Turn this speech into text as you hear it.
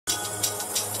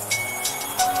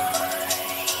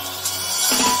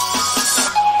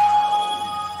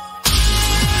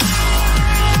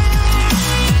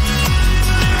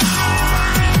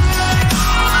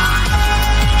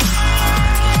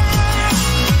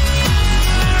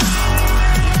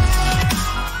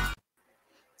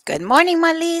Good morning,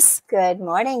 Mai-Liis. Good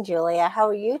morning, Julia. How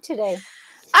are you today?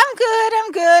 I'm good.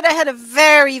 I'm good. I had a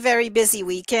very, very busy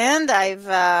weekend. I've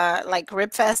like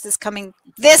Ribfest is coming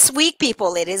this week,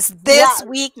 people. It is Yeah, this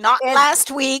week, not it last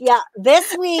week. yeah,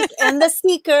 this week in the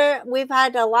Seeker, we've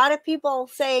had a lot of people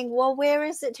saying, "Well, where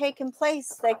is it taking place?"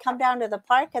 They come down to the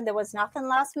park and there was nothing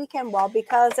last weekend. Well,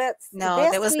 because it's No,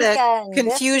 this there was the weekend.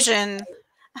 confusion.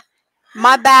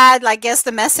 My bad. I guess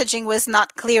the messaging was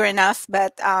not clear enough,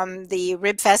 but the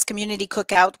Ribfest Community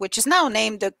Cookout, which is now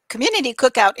named the Community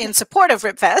Cookout in support of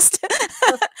Ribfest,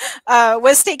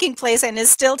 was taking place and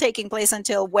is still taking place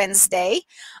until Wednesday.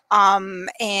 And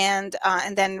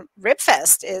then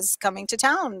Ribfest is coming to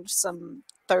town some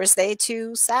Thursday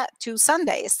to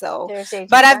Sunday. So, Thursday to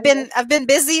but Sunday. I've been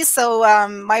busy. So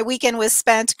my weekend was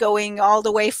spent going all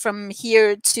the way from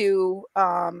here to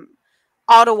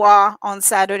Ottawa on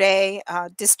Saturday,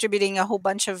 distributing a whole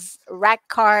bunch of rack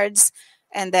cards.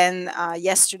 And then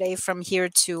yesterday from here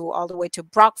to all the way to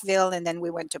Brockville, and then we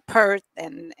went to Perth,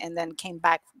 and then came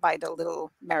back by the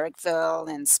little Merrickville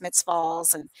and Smiths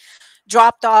Falls, and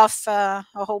dropped off a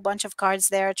whole bunch of cards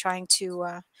there, trying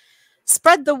to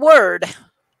spread the word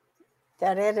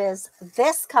That it is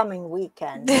this coming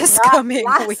weekend, this not coming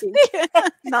last week, week.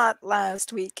 not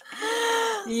last week.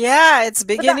 Yeah, it's But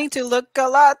that, beginning to look a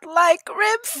lot like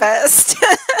Ribfest.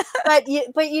 but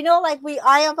you know, like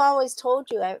I have always told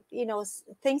you,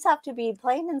 things have to be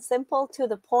plain and simple to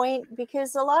the point,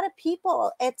 because a lot of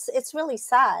people, it's really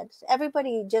sad.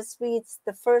 Everybody just reads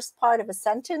the first part of a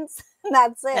sentence and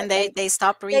that's And it. they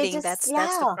stop They reading. just, That's the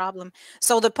yeah, problem.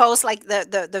 So the post, like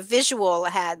the visual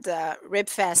had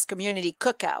Ribfest Community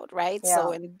Cookout, right?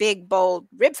 So yeah. in big bold,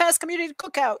 Ribfest Community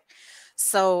Cookout.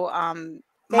 So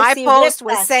They my see Rip post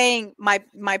was Fest. saying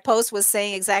my post was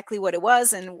saying exactly what it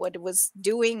was and what it was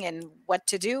doing and what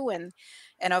to do, and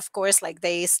of course, like,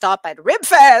 they stop at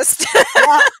Ribfest.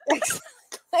 Yeah,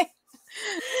 exactly.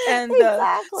 And so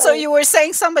Exactly. you were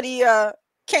saying somebody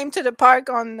came to the park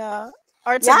on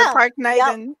Arts in the Yeah, Park night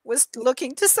yeah. and was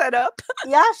looking to set up.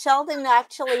 Yeah, Sheldon,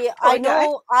 actually, I Poor guy.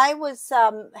 know I was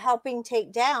helping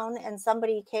take down, and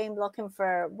somebody came looking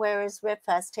for where is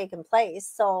Ripfest taking place.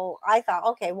 So I thought,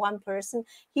 okay, one person.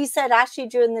 He said actually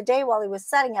during the day while he was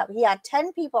setting up, he had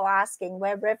 10 people asking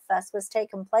where Ripfest was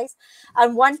taking place.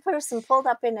 And one person pulled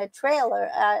up in a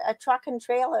trailer, a truck and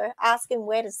trailer, asking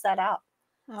where to set up.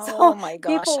 Oh So my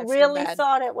gosh, people I feel really bad.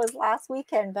 thought it was last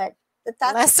weekend, but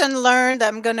that's, Lesson learned.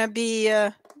 I'm gonna be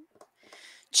but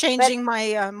changing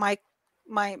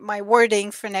my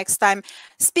wording for next time.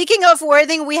 Speaking of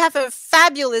wording, we have a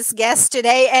fabulous guest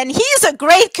today, and he's a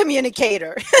great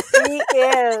communicator. he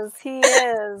is. He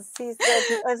is.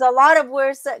 There's a lot of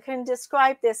words that can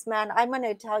describe this man. I'm going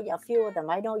to tell you a few of them.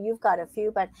 I know you've got a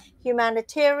few, but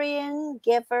humanitarian,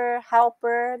 giver,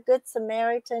 helper, good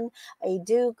Samaritan, a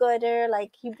do-gooder.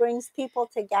 Like, he brings people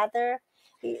together.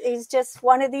 He's just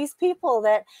one of these people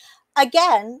that,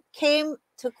 again, came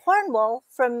to Cornwall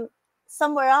from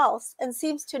somewhere else and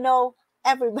seems to know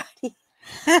everybody.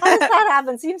 How does that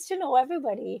happen? Seems to know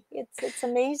everybody. It's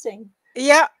amazing.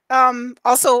 Yeah.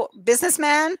 Also,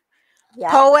 businessman,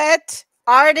 Yeah. poet,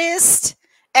 artist,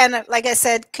 and like I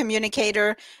said,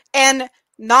 communicator, and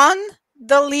none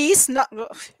the least. Not,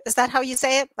 is that how you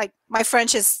say it? Like, my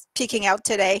French is peeking out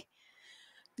today.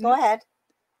 Go ahead.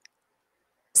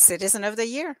 Citizen of the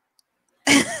Year.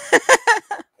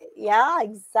 Yeah,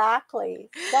 exactly.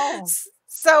 So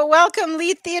So welcome,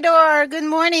 Lee Theodore. Good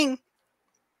morning.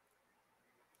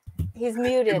 he's Good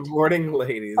muted. morning,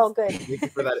 ladies. Oh, good. Thank you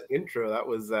for that intro. That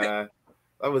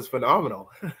was phenomenal.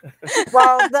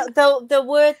 Well, the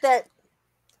word that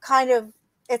kind of,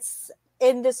 it's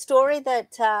in the story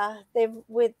that they've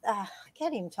with I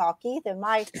can't even talk either.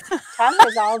 My tongue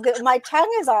is all good. My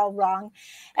tongue is all wrong.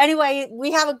 Anyway,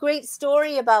 we have a great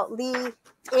story about Lee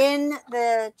in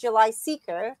the July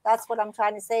Seeker. That's what I'm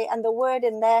trying to say. And the word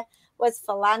in there was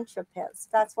philanthropist.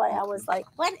 That's why I was like,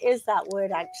 what is that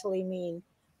word actually mean?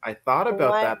 I thought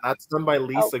about What? that. That's done by Oh,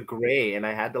 Lisa Gray, and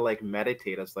I had to like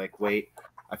meditate. I was like, wait,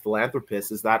 a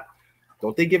philanthropist, is that,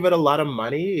 don't they give it a lot of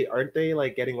money? Aren't they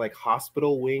like getting like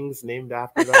hospital wings named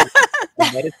after them?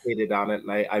 I meditated on it,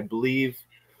 and I believe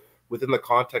within the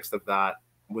context of that,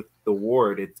 with the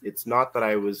award, it's not that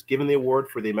I was given the award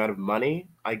for the amount of money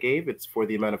I gave, it's for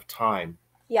the amount of time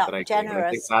yeah, that I gave. And I think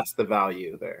generous. that's the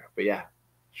value there. But yeah,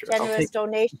 sure. I'll Generous take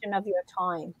donation of your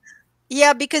time.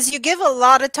 Yeah, because you give a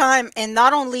lot of time, and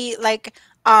not only like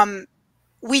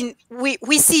we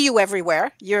see you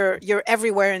everywhere. You're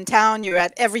everywhere in town. You're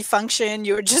at every function.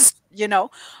 You're just,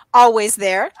 always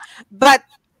there. But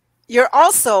you're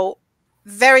also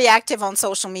very active on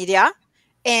social media,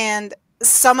 and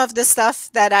some of the stuff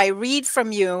that I read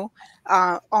from you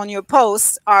on your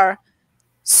posts are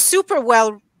super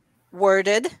well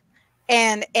worded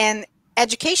and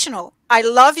educational. I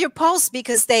love your posts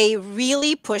because they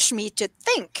really push me to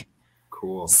think.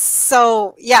 Cool.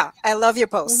 So yeah, I love your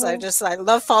posts. Mhm. I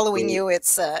love following So you.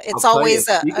 It's I'll it's tell you a always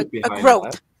secret a behind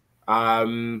growth.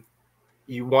 that.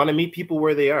 You want to meet people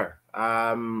where they are.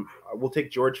 We'll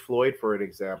take George Floyd for an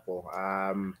example.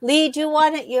 Lee, do you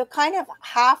want it? You're kind of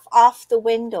half off the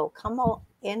window. Come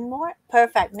in more.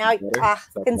 Perfect. Now Better? I Is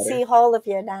that can better? see all of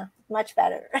you now. Much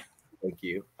better. Thank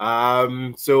you.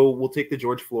 So we'll take the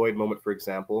George Floyd moment, for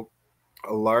example,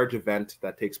 a large event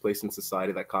that takes place in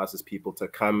society that causes people to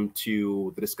come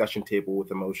to the discussion table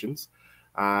with emotions.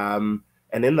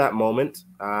 And in that moment,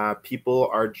 people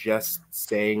are just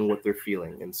saying what they're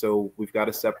feeling. And so we've got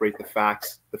to separate the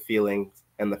facts, the feelings,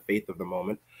 and the faith of the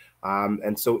moment.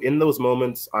 And so in those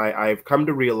moments, I've come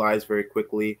to realize very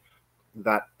quickly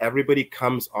that everybody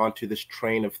comes onto this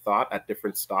train of thought at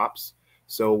different stops.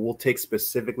 So we'll take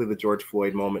specifically the George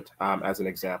Floyd moment as an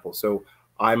example. So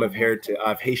I'm of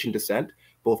Haitian descent.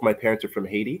 Both my parents are from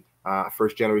Haiti,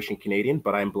 first generation Canadian,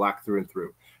 but I'm Black through and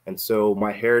through. And so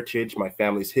my heritage, my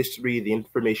family's history, the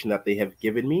information that they have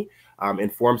given me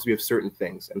informs me of certain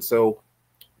things. And so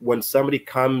when somebody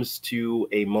comes to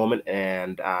a moment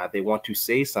and they want to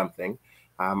say something,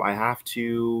 I have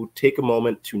to take a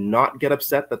moment to not get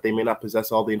upset that they may not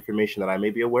possess all the information that I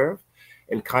may be aware of,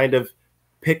 and kind of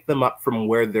pick them up from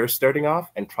where they're starting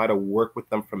off and try to work with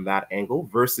them from that angle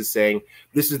versus saying,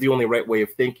 this is the only right way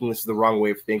of thinking, this is the wrong way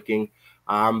of thinking,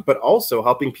 but also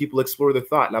helping people explore their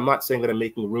thought. And I'm not saying that I'm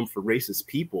making room for racist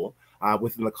people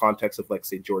within the context of, like,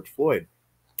 say, George Floyd.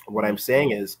 What I'm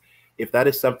saying is, if that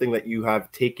is something that you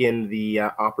have taken the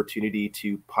opportunity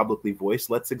to publicly voice,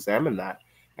 let's examine that.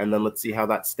 And then let's see how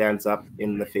that stands up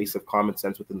in the face of common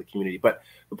sense within the community. But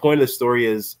the point of the story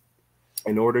is,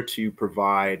 in order to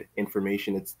provide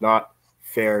information, it's not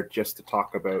fair just to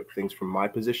talk about things from my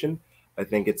position. I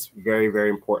think it's very,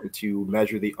 very important to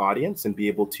measure the audience and be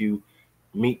able to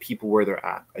meet people where they're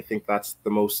at. I think that's the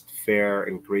most fair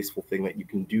and graceful thing that you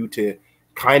can do to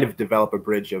kind of develop a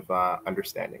bridge of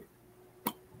understanding.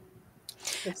 And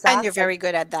you're Exactly. very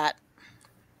good at that.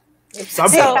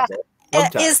 Sometimes. So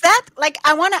Sometimes. is that, like,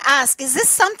 I want to ask, is this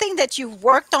something that you've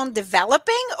worked on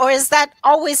developing, or is that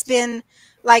always been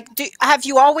like, have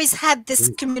you always had this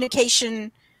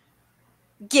communication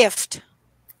gift?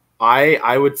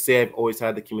 I would say I've always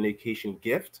had the communication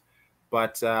gift,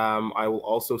 but I will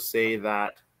also say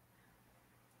that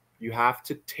you have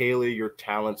to tailor your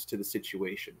talents to the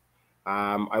situation.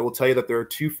 I will tell you that there are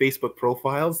two Facebook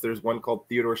profiles. There's one called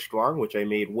Theodore Strong, which I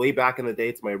made way back in the day.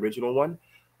 It's my original one.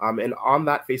 And on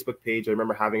that Facebook page, I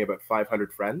remember having about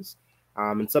 500 friends.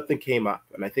 And something came up,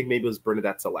 and I think maybe it was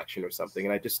Bernadette's election or something.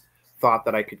 And I just thought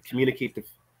that I could communicate to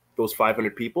those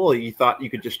 500 people. You thought you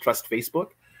could just trust Facebook.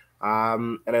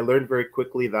 And I learned very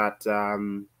quickly that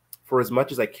for as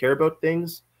much as I care about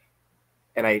things,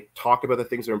 and I talk about the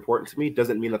things that are important to me,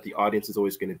 doesn't mean that the audience is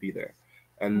always going to be there.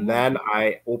 And then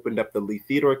I opened up the Lee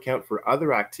Theodore account for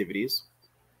other activities.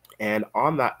 And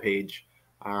on that page,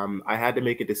 I had to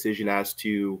make a decision as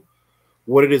to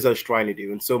what it is I was trying to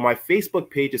do. And so my Facebook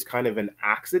page is kind of an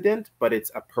accident, but it's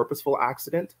a purposeful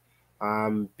accident.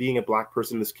 Being a Black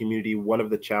person in this community, one of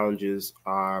the challenges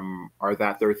are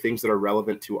that there are things that are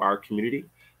relevant to our community,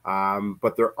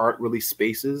 but there aren't really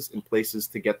spaces and places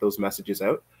to get those messages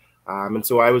out. And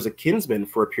so I was a kinsman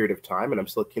for a period of time, and I'm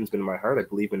still a kinsman in my heart. I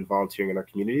believe in volunteering in our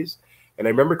communities. And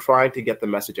I remember trying to get the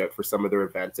message out for some of their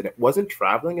events, and it wasn't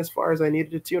traveling as far as I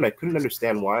needed it to, and I couldn't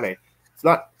understand why. And it's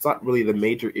not really the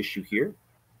major issue here.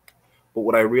 But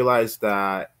what I realized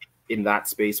in that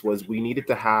space was we needed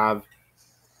to have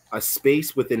a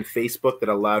space within Facebook that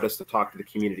allowed us to talk to the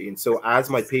community. And so as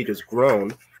my page has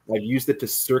grown, I've used it to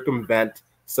circumvent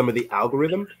some of the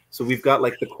algorithm. So we've got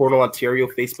like the Cornwall, Ontario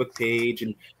Facebook page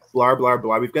and blah, blah,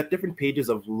 blah. We've got different pages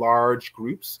of large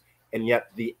groups, and yet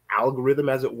the algorithm,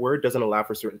 as it were, doesn't allow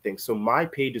for certain things. So my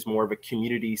page is more of a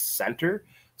community center.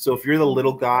 So if you're the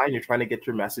little guy and you're trying to get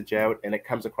your message out and it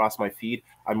comes across my feed,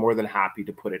 I'm more than happy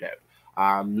to put it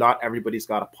out. Not everybody's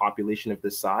got a population of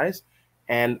this size.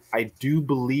 And I do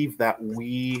believe that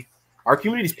our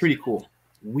community is pretty cool.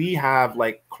 We have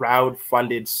like crowd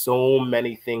funded so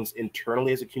many things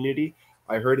internally as a community.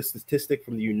 I heard a statistic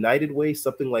from the United Way,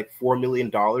 something like $4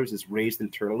 million is raised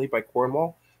internally by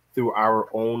Cornwall through our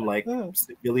own like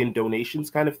civilian donations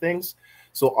kind of things.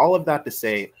 So all of that to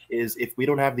say is, if we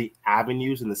don't have the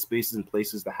avenues and the spaces and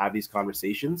places to have these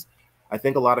conversations, I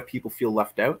think a lot of people feel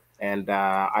left out. And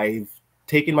I've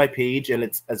taken my page, and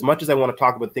it's, as much as I want to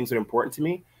talk about things that are important to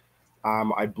me,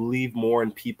 I believe more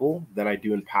in people than I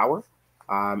do in power.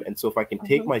 And so if I can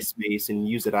take my space and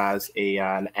use it as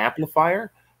an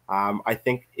amplifier, I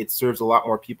think it serves a lot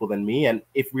more people than me. And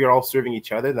if we are all serving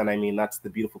each other, then I mean, that's the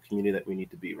beautiful community that we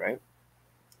need to be, right?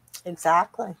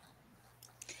 Exactly.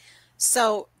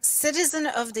 So, Citizen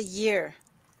of the Year.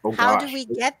 Oh How do gosh, we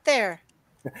get there?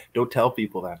 don't tell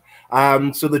people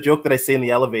that. So the joke that I say in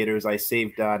the elevator is I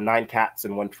saved 9 cats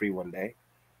in one tree one day.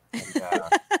 And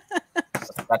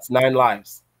that's 9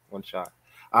 lives, one shot.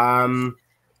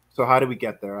 So how do we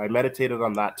get there? I meditated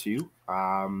on that too.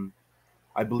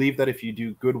 I believe that if you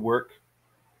do good work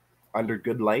under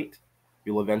good light,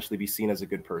 you'll eventually be seen as a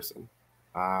good person.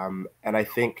 And I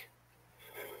think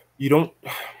you don't.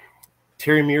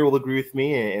 Terry Meir will agree with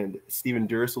me, and Stephen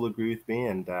Durst will agree with me,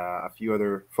 and a few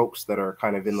other folks that are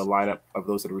kind of in the lineup of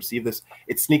those that receive this.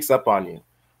 It sneaks up on you.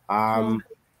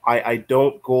 I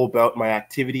don't go about my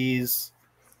activities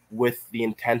with the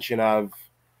intention of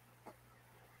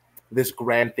this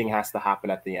grand thing has to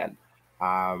happen at the end.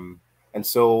 And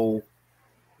so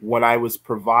when I was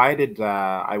provided,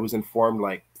 I was informed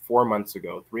like 4 months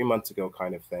ago, 3 months ago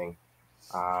kind of thing.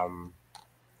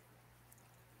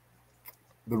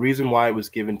 The reason why it was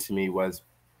given to me was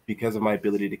because of my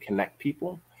ability to connect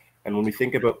people. And when we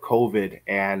think about COVID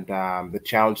and the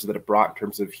challenges that it brought in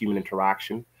terms of human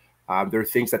interaction, there are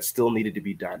things that still needed to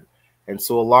be done. And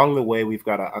so along the way, we've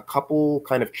got a couple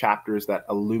kind of chapters that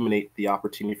illuminate the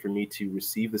opportunity for me to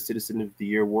receive the Citizen of the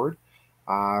Year award.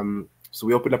 So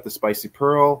we opened up the Spicy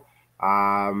Pearl.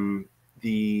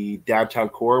 The downtown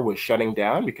core was shutting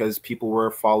down because people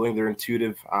were following their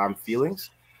intuitive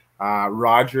feelings.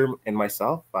 Roger and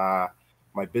myself,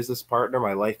 my business partner,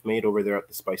 my life mate over there at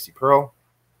the Spicy Pearl,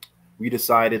 we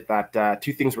decided that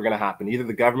 2 things were going to happen. Either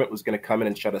the government was going to come in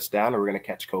and shut us down, or we're going to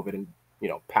catch COVID and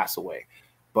pass away.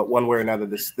 But one way or another,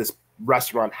 this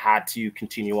restaurant had to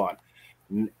continue on.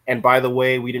 And by the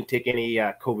way, we didn't take any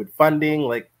COVID funding.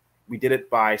 Like, we did it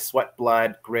by sweat,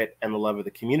 blood, grit, and the love of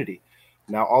the community.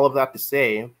 Now, all of that to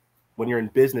say, when you're in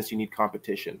business, you need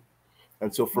competition.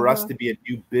 And so for us to be a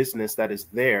new business that is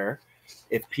there,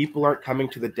 if people aren't coming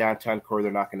to the downtown core,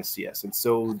 they're not going to see us. And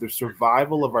so the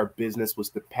survival of our business was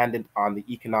dependent on the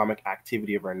economic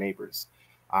activity of our neighbors.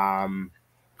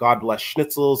 God bless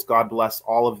Schnitzels. God bless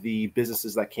all of the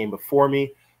businesses that came before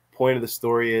me. Point of the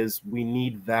story is we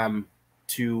need them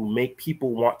to make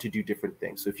people want to do different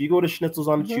things. So if you go to Schnitzels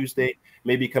on a Tuesday,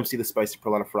 maybe you come see the Spicy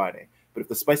Pearl on a Friday. But if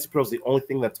the Spicy Pearl is the only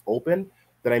thing that's open,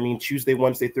 then I mean Tuesday,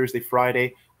 Wednesday, Thursday,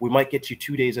 Friday, we might get you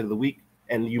 2 days out of the week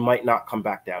and you might not come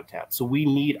back downtown. So we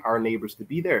need our neighbors to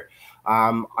be there.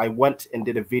 I went and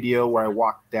did a video where I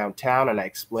walked downtown and I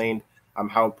explained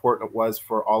how important it was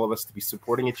for all of us to be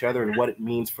supporting each other and what it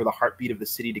means for the heartbeat of the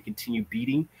city to continue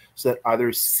beating so that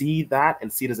others see that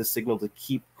and see it as a signal to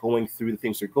keep going through the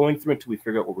things they're going through until we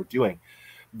figure out what we're doing.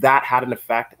 That had an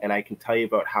effect, and I can tell you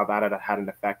about how that had an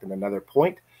effect in another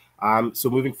point. So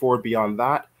moving forward beyond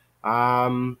that,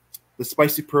 the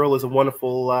Spicy Pearl is a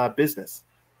wonderful business.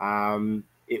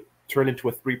 It turned into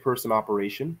a 3-person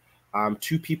operation.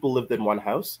 2 people lived in one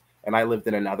house, and I lived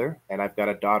in another, and I've got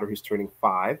a daughter who's turning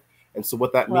 5. And so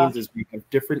what that means is we have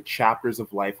different chapters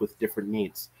of life with different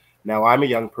needs. Now, I'm a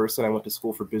young person. I went to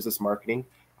school for business marketing.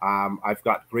 I've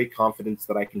got great confidence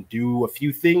that I can do a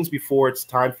few things before it's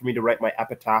time for me to write my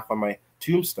epitaph on my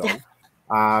tombstone.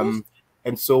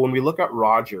 And so when we look at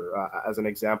Roger as an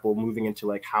example, moving into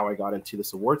like how I got into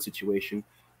this award situation,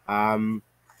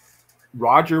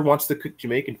 Roger wants to cook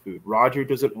Jamaican food. Roger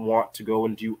doesn't want to go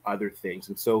and do other things.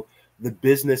 And so the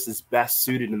business is best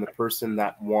suited in the person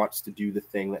that wants to do the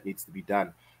thing that needs to be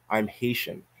done. I'm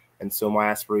Haitian, and so my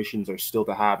aspirations are still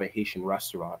to have a Haitian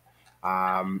restaurant.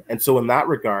 And so in that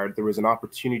regard, there was an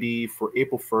opportunity for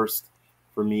April 1st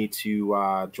for me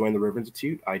to join the River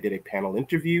Institute. I did a panel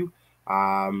interview.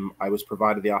 I was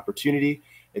provided the opportunity.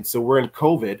 And so we're in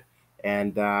COVID,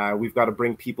 and we've got to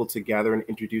bring people together and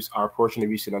introduce our portion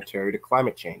of Eastern Ontario to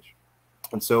climate change.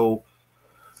 And so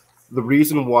the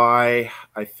reason why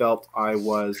I felt I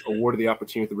was awarded the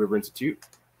opportunity at the River Institute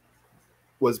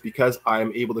was because I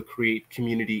am able to create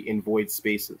community in void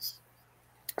spaces.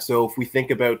 So if we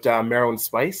think about Marrow and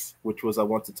Spice, which was a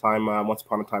once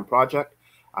upon a time project,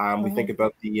 we think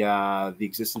about the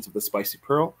existence of the Spicy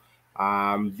Pearl.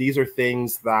 These are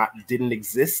things that didn't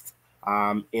exist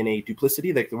in a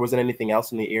duplicity. Like there wasn't anything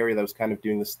else in the area that was kind of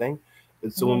doing this thing.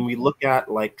 And so when we look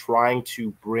at like trying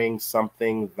to bring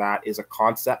something that is a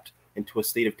concept into a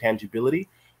state of tangibility,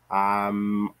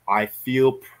 I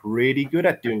feel pretty good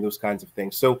at doing those kinds of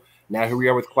things. So now here we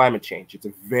are with climate change. It's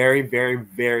a very, very,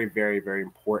 very, very, very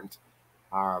important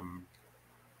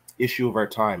issue of our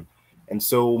time. And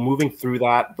so moving through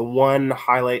that, the one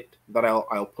highlight that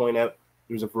I'll point out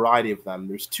There's a variety of them.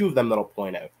 There's two of them that I'll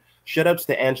point out. Shout outs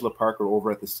to Angela Parker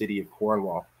over at the City of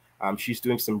Cornwall. She's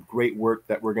doing some great work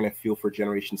that we're going to feel for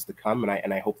generations to come,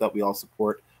 and I hope that we all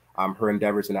support her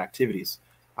endeavors and activities.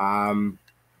 And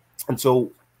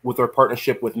so with our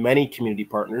partnership with many community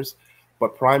partners,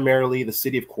 but primarily the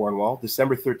City of Cornwall,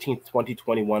 December 13th,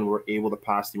 2021, we're able to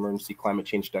pass the Emergency Climate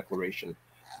Change Declaration.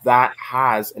 That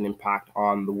has an impact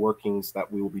on the workings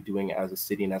that we will be doing as a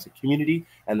city and as a community,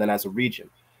 and then as a region.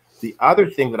 The other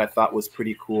thing that I thought was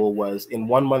pretty cool was in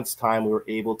 1 month's time, we were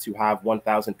able to have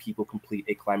 1,000 people complete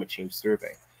a climate change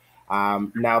survey.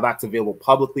 Now that's available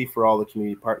publicly for all the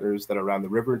community partners that are around the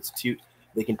River Institute.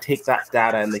 They can take that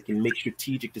data and they can make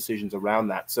strategic decisions around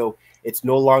that. So it's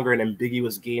no longer an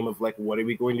ambiguous game of like, what are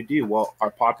we going to do? Well, our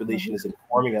population is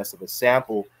informing us of a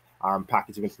sample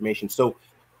package of information. So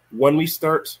when we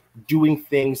start doing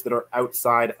things that are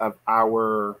outside of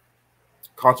our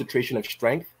concentration of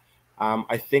strength,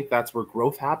 I think that's where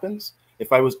growth happens.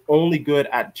 If I was only good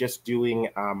at just doing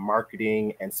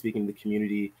marketing and speaking to the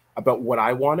community about what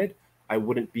I wanted, I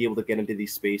wouldn't be able to get into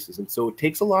these spaces. And so it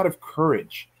takes a lot of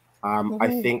courage,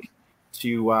 I think,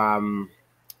 to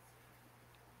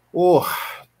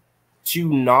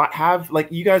not have,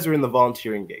 like, you guys are in the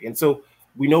volunteering gig. And so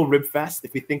we know RibFest,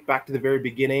 if we think back to the very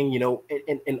beginning, you know,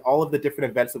 in all of the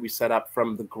different events that we set up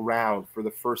from the ground for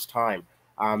the first time,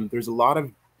 there's a lot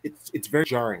of, it's very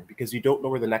jarring because you don't know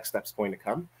where the next step's going to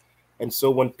come. And so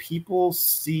when people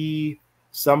see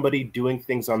somebody doing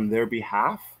things on their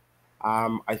behalf,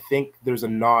 I think there's a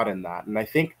nod in that. And I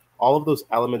think all of those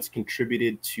elements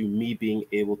contributed to me being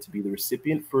able to be the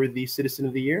recipient for the Citizen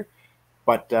of the Year.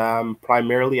 But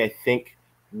primarily, I think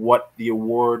what the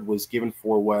award was given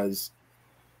for was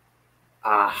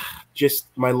just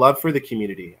my love for the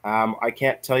community. I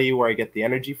can't tell you where I get the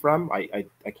energy from. I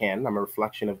can. I'm a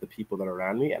reflection of the people that are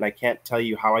around me. And I can't tell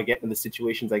you how I get in the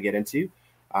situations I get into.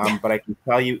 But I can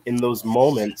tell you in those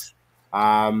moments,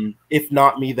 if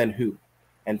not me, then who?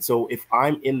 And so if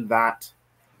I'm in that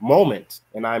moment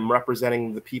and I'm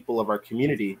representing the people of our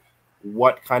community,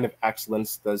 what kind of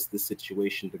excellence does the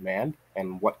situation demand,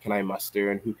 and what can I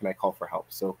muster, and who can I call for help?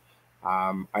 So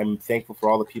I'm thankful for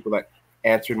all the people that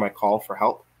answered my call for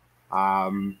help.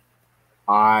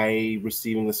 I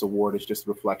receiving this award is just a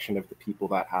reflection of the people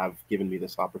that have given me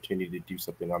this opportunity to do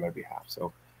something on their behalf.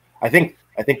 So I think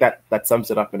that sums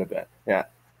it up in a bit. Yeah.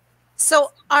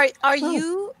 So are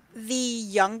you the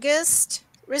youngest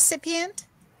recipient?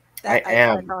 I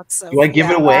am. thought so. Do I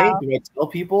give it away? Wow. Do I tell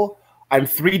people? I'm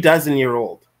 3 dozen year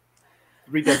old.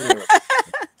 3 dozen year old.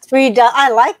 I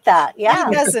like that. Yeah.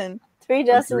 3 dozen. 3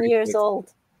 dozen 36. years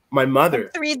old. My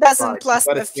mother. 3 dozen she's plus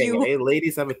got a thing. few. Hey,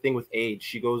 ladies have a thing with age.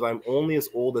 She goes, I'm only as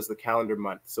old as the calendar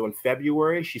month. So in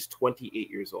February, she's 28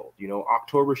 years old. You know,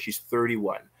 October, she's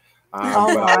 31.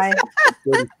 Oh my. I'm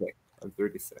 36. I'm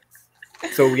 36.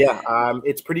 So yeah,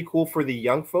 it's pretty cool for the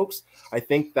young folks. I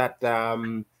think that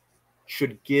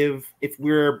should give, if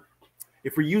we're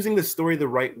using the story the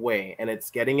right way, and it's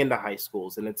getting into high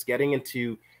schools and it's getting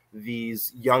into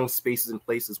these young spaces and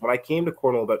places. When I came to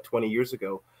Cornwall about 20 years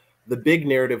ago, the big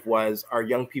narrative was our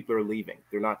young people are leaving;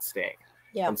 they're not staying.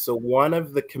 Yeah. And so one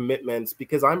of the commitments,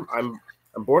 because I'm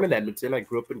born in Edmonton, I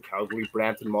grew up in Calgary,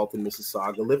 Brampton, Malton,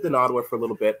 Mississauga, lived in Ottawa for a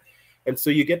little bit, and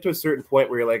so you get to a certain point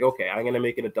where you're like, okay, I'm going to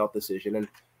make an adult decision. And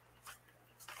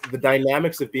the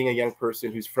dynamics of being a young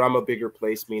person who's from a bigger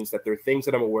place means that there are things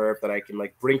that I'm aware of that I can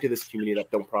like bring to this community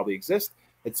that don't probably exist.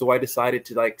 And so I decided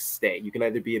to like stay. You can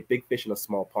either be a big fish in a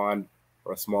small pond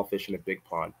or a small fish in a big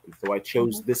pond. And so I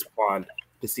chose this pond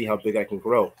to see how big I can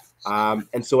grow.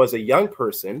 And so as a young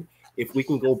person, if we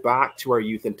can go back to our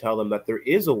youth and tell them that there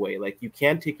is a way, like you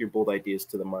can take your bold ideas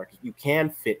to the market, you can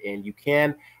fit in, you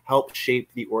can help shape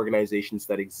the organizations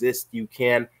that exist, you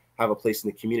can have a place in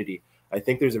the community. I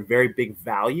think there's a very big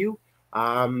value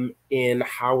in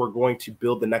how we're going to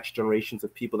build the next generations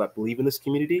of people that believe in this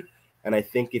community. And I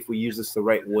think if we use this the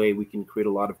right way, we can create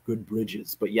a lot of good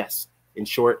bridges. But yes, in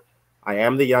short, I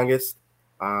am the youngest.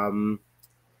 I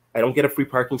don't get a free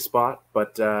parking spot,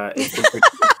 but it's been pretty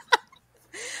cool.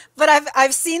 But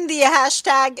I've seen the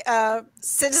hashtag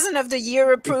Citizen of the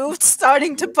Year approved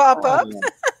starting to pop up.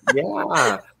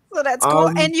 Yeah. So that's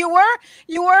cool. And you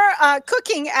were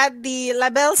cooking at the La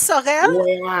Belle Sorel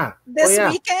this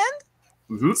weekend.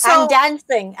 Mm-hmm. So,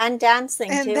 and dancing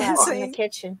too in the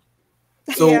kitchen.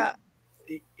 So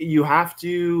you have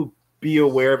to be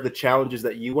aware of the challenges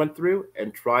that you went through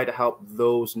and try to help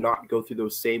those not go through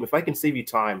those same. If I can save you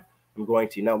time, I'm going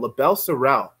to. Now, La Belle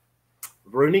Sorel,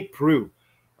 Veronique Prue,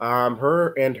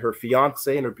 her and her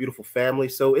fiance and her beautiful family.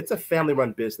 So it's a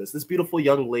family-run business. This beautiful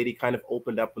young lady kind of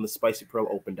opened up when the Spicy Pearl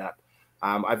opened up.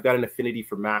 I've got an affinity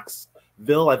for Max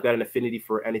Ville, I've got an affinity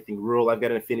for anything rural. I've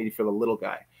got an affinity for the little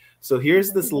guy. So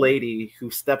here's this lady who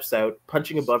steps out,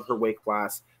 punching above her weight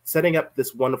class, setting up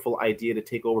this wonderful idea to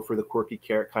take over for the quirky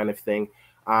carrot kind of thing.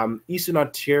 Eastern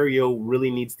Ontario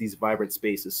really needs these vibrant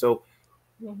spaces. So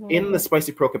in the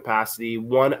Spicy Pro capacity,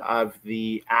 one of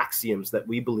the axioms that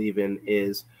we believe in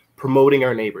is promoting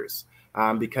our neighbors.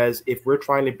 Because if we're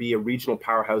trying to be a regional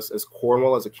powerhouse as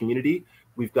Cornwall, as a community,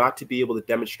 we've got to be able to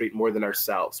demonstrate more than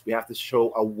ourselves. We have to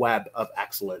show a web of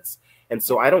excellence. And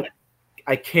so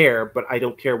I care, but I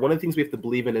don't care. One of the things we have to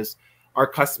believe in is our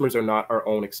customers are not our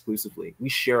own exclusively. We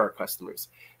share our customers.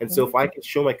 And so if I can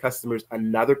show my customers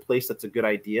another place that's a good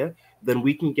idea, then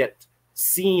we can get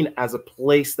seen as a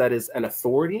place that is an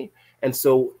authority. And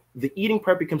so the eating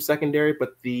part becomes secondary,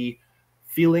 but the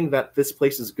feeling that this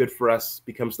place is good for us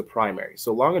becomes the primary.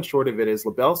 So long and short of it is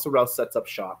LaBelle Sorel sets up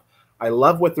shop. I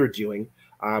love what they're doing.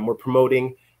 We're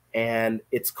promoting, and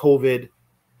it's COVID.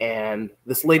 And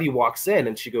this lady walks in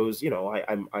and she goes, you know,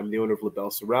 I'm the owner of LaBelle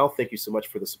Sorel. Thank you so much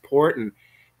for the support. And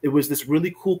it was this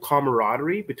really cool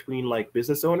camaraderie between like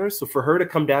business owners. So for her to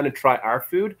come down and try our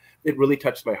food, it really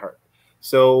touched my heart.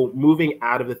 So moving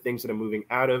out of the things that I'm moving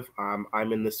out of,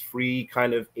 I'm in this free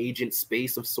kind of agent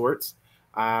space of sorts.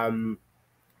 And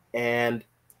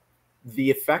the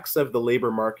effects of the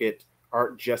labor market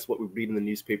aren't just what we read in the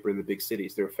newspaper in the big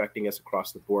cities. They're affecting us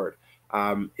across the board.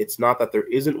 It's not that there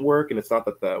isn't work, and it's not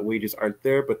that the wages aren't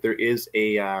there, but there is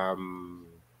a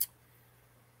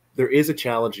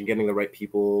challenge in getting the right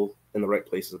people in the right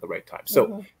places at the right time.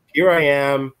 So here I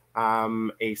am,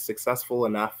 a successful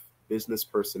enough business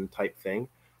person type thing,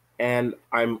 and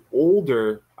I'm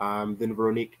older than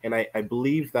Veronique, and I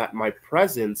believe that my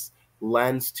presence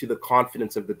lends to the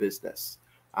confidence of the business.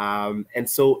 And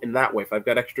so in that way, if I've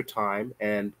got extra time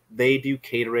and they do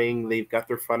catering, they've got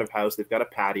their front of house, they've got a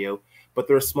patio, but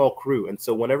they're a small crew. And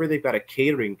so whenever they've got a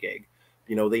catering gig,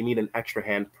 you know, they need an extra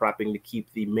hand prepping to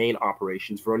keep the main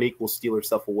operations. Veronique will steal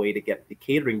herself away to get the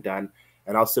catering done,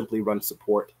 and I'll simply run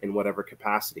support in whatever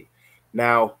capacity.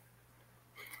 Now,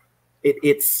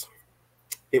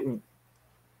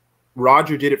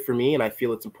 Roger did it for me, and I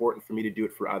feel it's important for me to do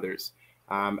it for others.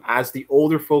 As the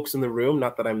older folks in the room,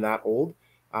 not that I'm that old,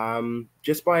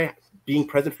 just by being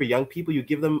present for young people, you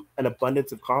give them an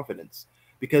abundance of confidence.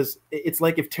 Because it's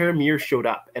like if Tara Mears showed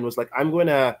up and was like, I'm going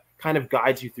to kind of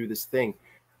guide you through this thing.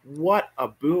 What a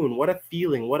boon, what a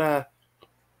feeling,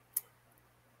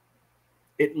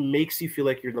 it makes you feel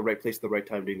like you're in the right place at the right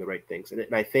time doing the right things. And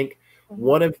I think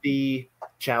one of the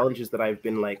challenges that I've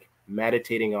been like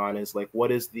meditating on is like,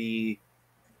 what is the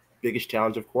biggest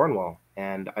challenge of Cornwall?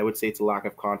 And I would say it's a lack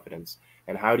of confidence.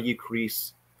 And how do you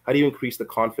increase the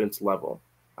confidence level?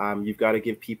 You've got to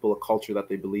give people a culture that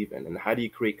they believe in. And how do you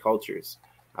create cultures?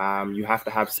 You have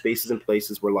to have spaces and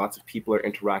places where lots of people are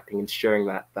interacting and sharing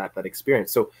that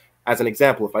experience. So as an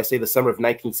example, if I say the summer of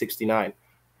 1969,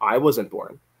 I wasn't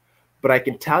born, but I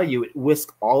can tell you it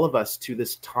whisked all of us to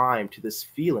this time, to this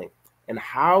feeling. And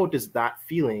how does that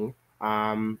feeling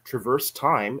traverse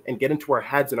time and get into our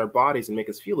heads and our bodies and make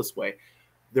us feel this way?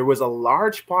 There was a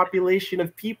large population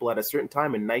of people at a certain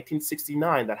time in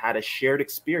 1969 that had a shared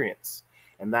experience.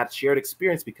 And that shared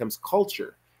experience becomes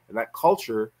culture. And that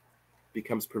culture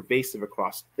becomes pervasive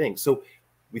across things. So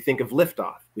we think of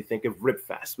Liftoff, we think of Rib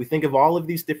Fest, we think of all of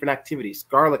these different activities,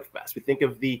 Garlic Fest, we think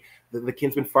of the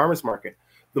Kinsman Farmers Market.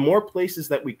 The more places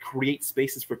that we create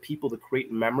spaces for people to create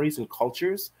memories and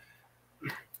cultures,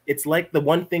 it's like the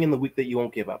one thing in the week that you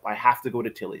won't give up. I have to go to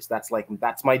Tilly's. That's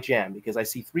my jam because I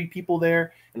see 3 people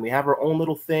there and we have our own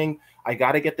little thing. I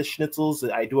got to get the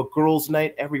schnitzels. I do a girls'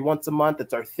 night every once a month.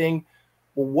 It's our thing.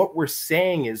 Well, what we're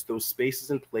saying is those spaces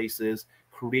and places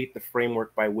create the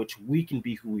framework by which we can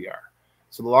be who we are.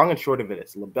 So the long and short of it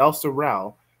is LaBelle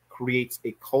Sorel creates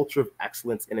a culture of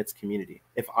excellence in its community.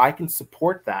 If I can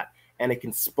support that and it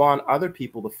can spawn other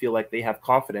people to feel like they have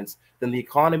confidence, then the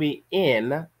economy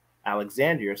in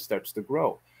Alexandria starts to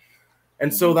grow.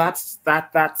 And so that's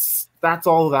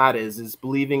all that is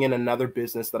believing in another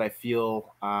business that I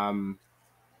feel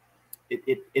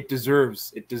it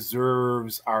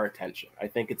deserves our attention. I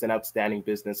think it's an outstanding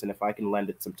business, and if I can lend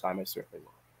it some time, I certainly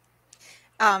will.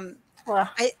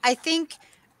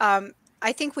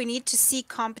 I think we need to see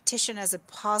competition as a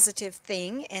positive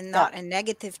thing and not a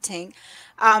negative thing.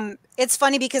 It's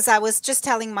funny because I was just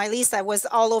telling Mai-Liis I was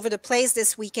all over the place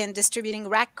this weekend distributing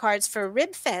rack cards for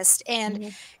Rib Fest,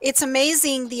 and it's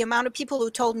amazing the amount of people who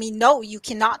told me, no, you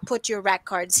cannot put your rack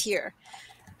cards here.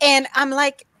 And I'm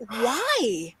like,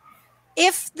 why?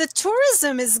 If the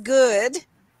tourism is good,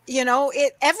 you know,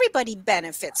 everybody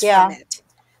benefits from it.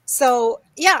 So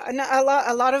yeah, and a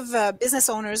lot of business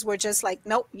owners were just like,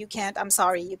 nope, you can't. I'm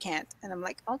sorry, you can't. And I'm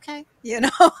like, okay, you know.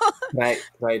 Can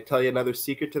I tell you another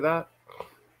secret to that?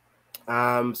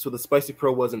 So the Spicy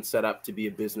Pro wasn't set up to be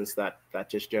a business that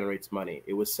just generates money.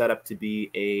 It was set up to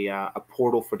be a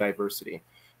portal for diversity.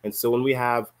 And so when we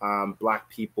have Black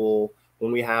people,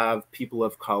 when we have people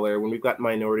of color, when we've got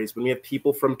minorities, when we have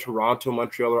people from Toronto,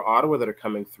 Montreal, or Ottawa that are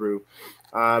coming through,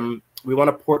 we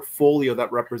want a portfolio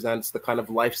that represents the kind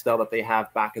of lifestyle that they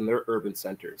have back in their urban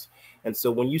centers. And so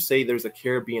when you say there's a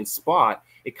Caribbean spot,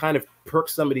 it kind of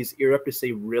perks somebody's ear up to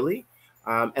say, really?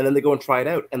 And then they go and try it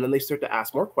out. And then they start to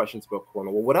ask more questions about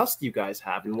Cornwall. Well, what else do you guys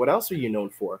have? And what else are you known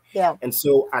for? Yeah. And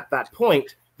so at that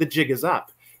point, the jig is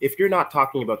up. If you're not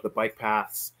talking about the bike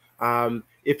paths,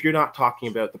 if you're not talking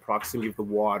about the proximity of the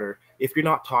water, if you're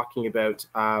not talking about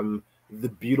the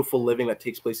beautiful living that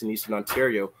takes place in Eastern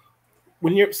Ontario,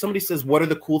 when somebody says, what are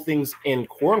the cool things in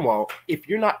Cornwall? If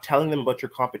you're not telling them about your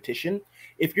competition,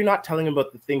 if you're not telling them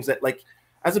about the things that, like,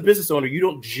 as a business owner, you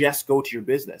don't just go to your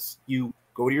business. You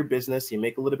go to your business, you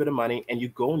make a little bit of money, and you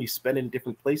go and you spend it in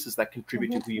different places that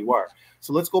contribute to who you are.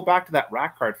 So let's go back to that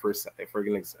rack card for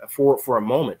a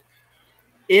moment.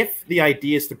 If the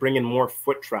idea is to bring in more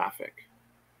foot traffic,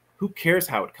 who cares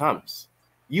how it comes?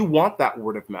 You want that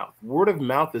word of mouth. Word of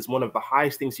mouth is one of the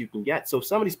highest things you can get. So if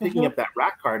somebody's picking up that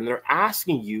rack card and they're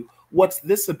asking you, what's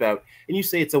this about? And you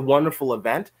say it's a wonderful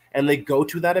event, and they go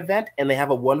to that event and they have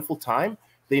a wonderful time,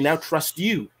 they now trust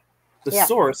you, the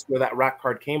source where that rack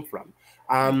card came from.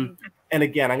 And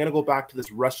again, I'm going to go back to this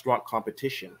restaurant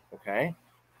competition, okay?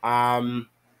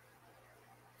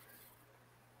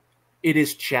 It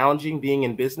is challenging being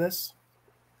in business.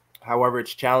 However,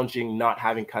 it's challenging not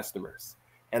having customers.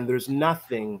 And there's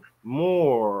nothing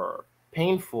more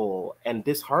painful and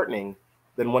disheartening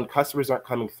than when customers aren't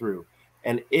coming through.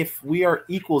 And if we are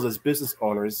equals as business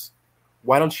owners,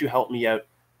 why don't you help me out?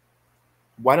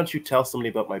 Why don't you tell somebody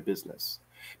about my business?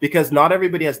 Because not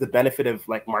everybody has the benefit of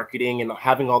like marketing and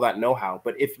having all that know-how.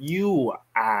 But if you,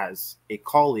 as a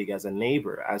colleague, as a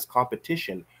neighbor, as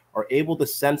competition, are able to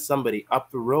send somebody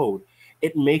up the road,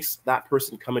 it makes that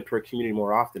person come into our community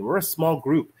more often. We're a small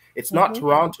group. It's not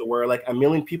Toronto where like a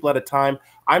million people at a time.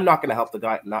 I'm not going to help the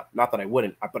guy. Not that I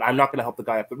wouldn't, but I'm not going to help the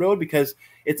guy up the road because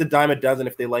it's a dime a dozen.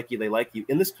 If they like you, they like you.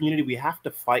 In this community, we have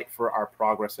to fight for our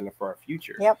progress and for our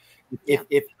future. Yep.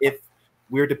 If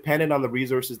we're dependent on the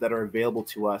resources that are available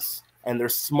to us and they're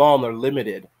small and they're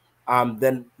limited,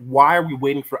 then why are we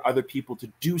waiting for other people to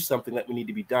do something that we need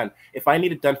to be done? If I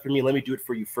need it done for me, let me do it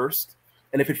for you first.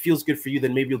 And if it feels good for you,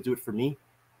 then maybe you'll do it for me,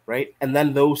 right? And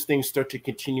then those things start to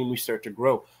continue and we start to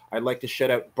grow. I'd like to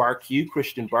shout out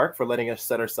Christian Bark, for letting us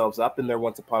set ourselves up in there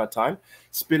once upon a time.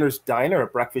 Spinner's Diner, a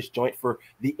breakfast joint, for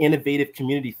the innovative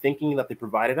community thinking that they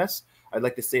provided us. I'd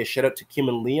like to say a shout out to Kim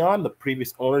and Leon, the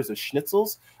previous owners of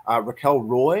Schnitzels, Raquel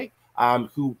Roy,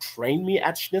 who trained me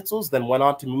at Schnitzels, then went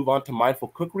on to move on to Mindful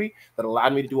Cookery that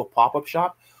allowed me to do a pop-up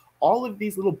shop. All of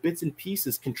these little bits and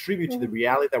pieces contribute to the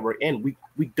reality that we're in.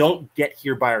 We don't get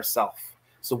here by ourselves.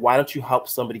 So why don't you help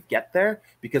somebody get there?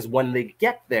 Because when they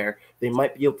get there, they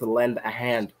might be able to lend a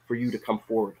hand for you to come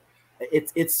forward.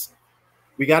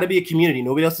 We got to be a community.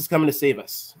 Nobody else is coming to save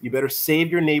us. You better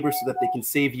save your neighbors so that they can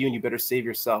save you, and you better save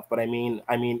yourself. But I mean,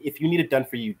 if you need it done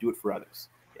for you, do it for others.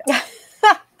 Yeah.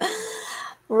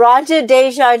 Roger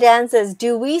Desjardins says,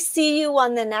 do we see you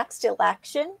on the next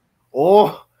election?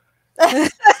 Oh, oh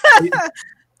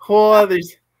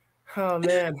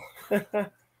man.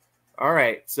 All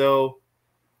right. So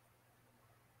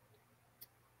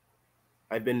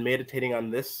I've been meditating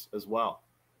on this as well.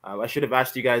 I should have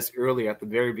asked you guys earlier at the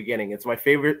very beginning. It's my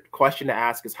favorite question to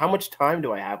ask is, how much time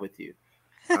do I have with you?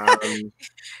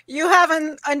 You have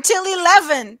until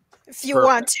 11 if you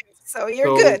want to. So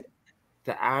you're good.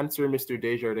 To answer Mr.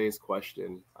 Desjardins'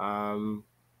 question, 10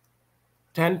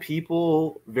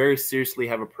 people very seriously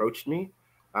have approached me.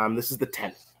 This is the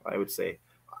 10th, I would say.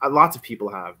 Lots of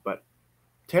people have, but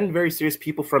 10 very serious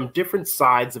people from different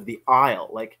sides of the aisle,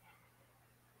 like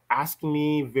asking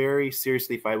me very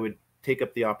seriously if I would take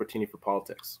up the opportunity for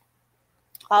politics.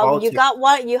 You got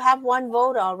one. You have one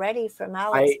vote already from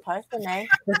Alice Parthenet.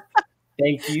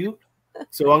 Thank you.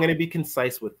 So I'm going to be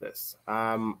concise with this.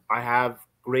 I have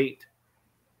great,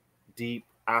 deep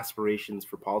aspirations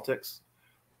for politics,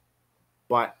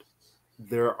 but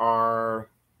there are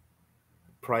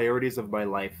priorities of my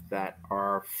life that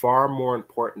are far more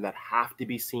important that have to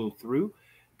be seen through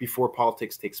before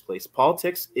politics takes place.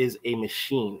 Politics is a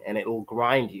machine and it will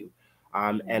grind you.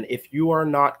 And if you are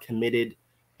not committed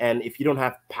and if you don't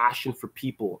have passion for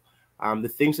people, the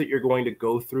things that you're going to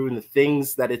go through and the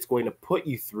things that it's going to put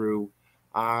you through,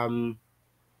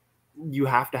 you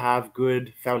have to have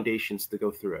good foundations to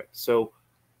go through it. So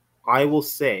I will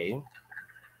say,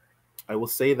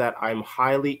 that I'm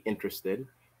highly interested.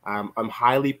 I'm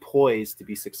highly poised to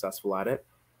be successful at it.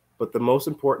 But the most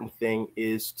important thing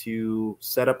is to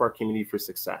set up our community for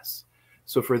success.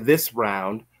 So for this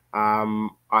round,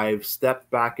 I've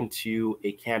stepped back into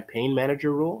a campaign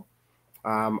manager role.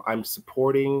 I'm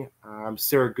supporting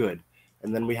Sarah Good.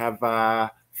 And then we have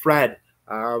Fred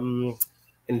and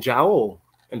Jowl.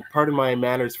 And pardon my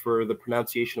manners for the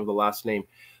pronunciation of the last name.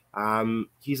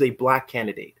 He's a black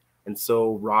candidate. And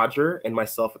so Roger and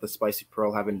myself at the Spicy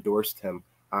Pearl have endorsed him.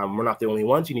 We're not the only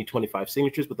ones. You need 25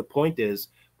 signatures. But the point is,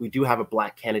 we do have a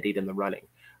black candidate in the running.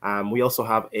 We also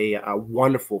have a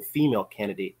wonderful female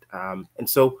candidate. And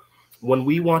so when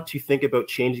we want to think about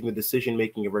changing the decision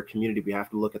making of our community, we have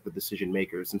to look at the decision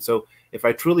makers. And so if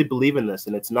I truly believe in this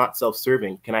and it's not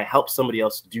self-serving, can I help somebody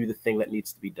else do the thing that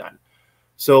needs to be done?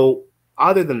 So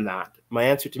other than that, my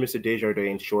answer to Mr. Desjardins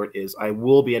in short is I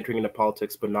will be entering into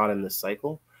politics, but not in this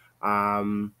cycle.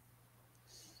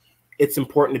 It's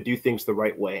important to do things the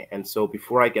right way. And so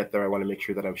before I get there, I want to make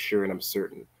sure that I'm sure and I'm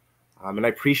certain. And I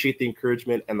appreciate the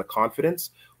encouragement and the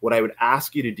confidence. What I would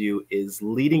ask you to do is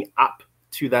leading up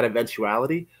to that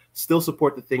eventuality, still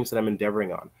support the things that I'm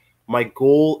endeavoring on. My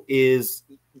goal is,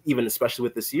 even especially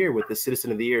with this year, with the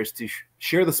Citizen of the Year, is to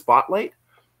share the spotlight.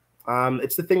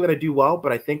 It's the thing that I do well,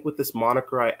 but I think with this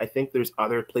moniker, I think there's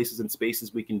other places and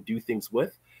spaces we can do things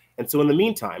with. And so in the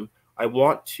meantime, I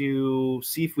want to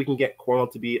see if we can get Cornwall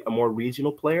to be a more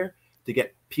regional player, to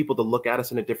get people to look at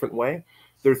us in a different way.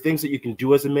 There are things that you can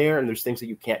do as a mayor, and there's things that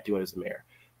you can't do as a mayor.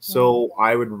 So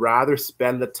I would rather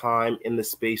spend the time in the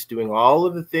space doing all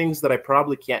of the things that I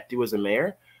probably can't do as a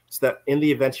mayor, so that in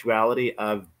the eventuality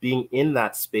of being in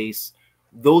that space,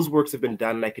 those works have been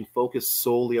done and I can focus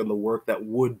solely on the work that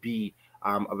would be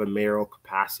of a mayoral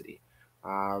capacity.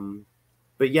 But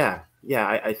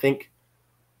I think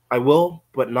I will,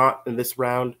 but not in this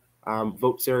round.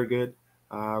 Vote Sarah Good,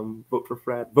 vote for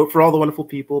Fred, vote for all the wonderful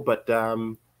people. But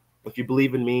if you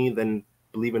believe in me, then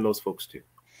believe in those folks too.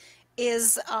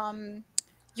 Is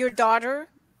your daughter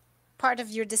part of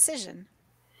your decision?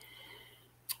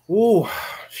 Oh,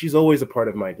 she's always a part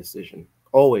of my decision.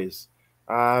 Always.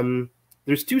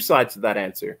 There's two sides to that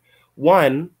answer.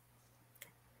 One,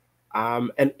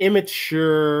 an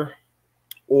immature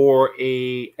or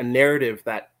a narrative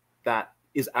that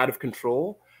is out of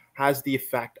control has the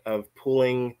effect of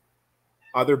pulling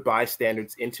other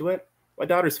bystanders into it. My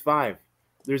daughter's 5.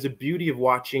 There's a beauty of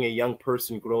watching a young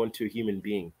person grow into a human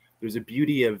being. There's a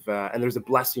beauty of, and there's a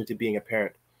blessing to being a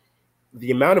parent.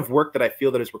 The amount of work that I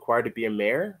feel that is required to be a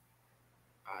mayor,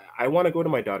 I want to go to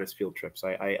my daughter's field trips.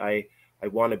 I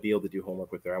want to be able to do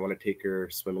homework with her. I want to take her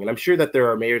swimming. And I'm sure that there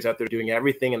are mayors out there doing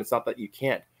everything, and it's not that you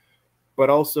can't. But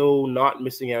also not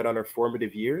missing out on her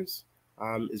formative years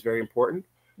is very important.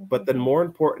 But then more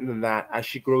important than that, as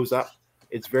she grows up,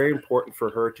 it's very important for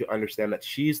her to understand that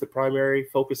she's the primary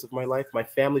focus of my life. My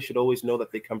family should always know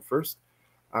that they come first.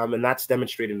 And that's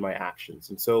demonstrated in my actions.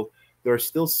 And so there are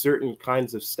still certain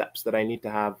kinds of steps that I need to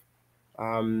have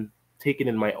taken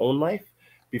in my own life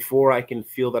before I can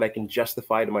feel that I can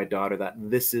justify to my daughter that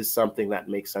this is something that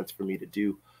makes sense for me to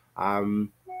do.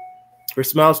 Her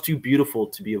smile's too beautiful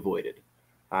to be avoided.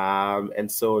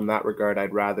 And so in that regard,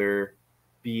 I'd rather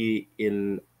be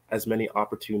in as many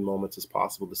opportune moments as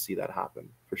possible to see that happen,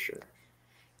 for sure.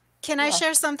 Can I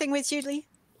share something with you, Lee?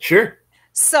 Sure.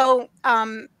 So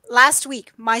last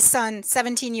week, my son,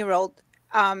 17-year-old,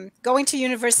 going to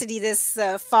university this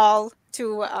fall,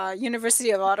 to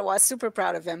University of Ottawa, super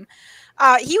proud of him.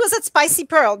 He was at Spicy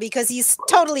Pearl because he's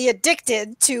totally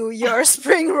addicted to your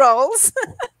spring rolls.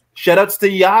 Shout outs to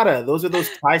Yada. Those are those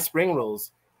Thai spring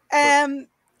rolls. And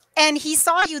he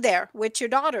saw you there with your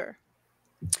daughter.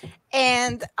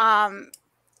 And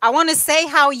I want to say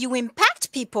how you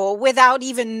impact people without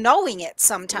even knowing it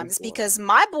sometimes, because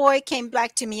my boy came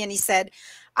back to me and he said,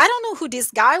 I don't know who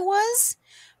this guy was,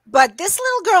 but this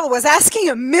little girl was asking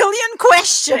a million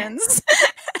questions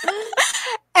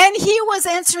and he was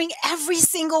answering every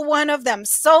single one of them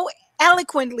so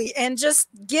eloquently and just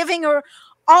giving her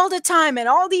all the time and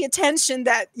all the attention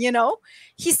that,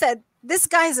 he said, this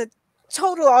guy's a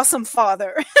total awesome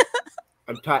father.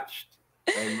 I'm touched.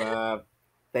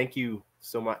 Thank you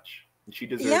so much. She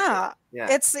deserves it. Yeah.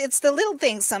 It's the little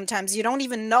things sometimes. You don't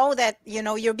even know that,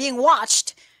 you're being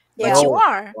watched, but you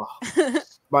are.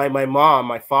 My mom,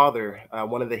 my father,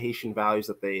 one of the Haitian values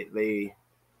that you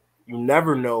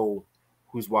never know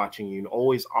who's watching you, and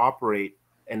always operate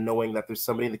and knowing that there's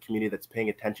somebody in the community that's paying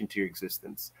attention to your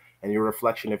existence and your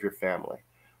reflection of your family.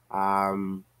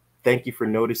 thank you for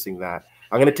noticing that.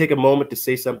 I'm going to take a moment to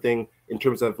say something in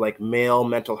terms of like male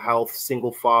mental health,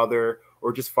 single father,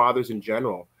 or just fathers in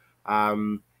general.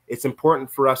 It's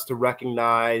important for us to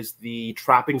recognize the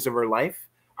trappings of our life,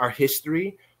 our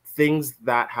history, things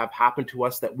that have happened to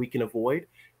us that we can avoid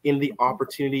in the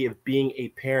opportunity of being a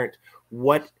parent.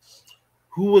 Who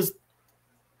was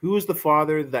the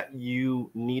father that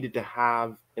you needed to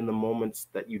have in the moments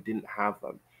that you didn't have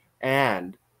them?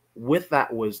 And with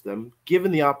that wisdom,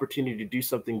 given the opportunity to do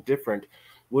something different,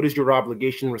 what is your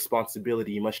obligation and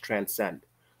responsibility you must transcend?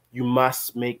 You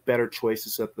must make better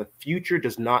choices so that the future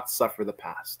does not suffer the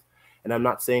past. And I'm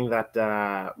not saying that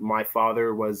my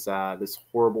father was this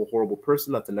horrible, horrible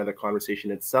person. That's another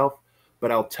conversation itself.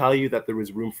 But I'll tell you that there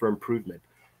was room for improvement.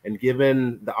 And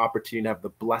given the opportunity to have the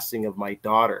blessing of my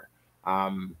daughter,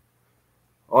 oh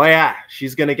yeah,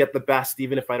 she's gonna get the best,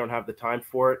 even if I don't have the time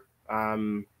for it.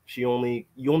 You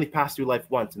only pass through life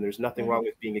once, and there's nothing wrong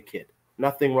with being a kid.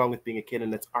 Nothing wrong with being a kid,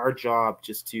 and it's our job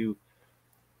just to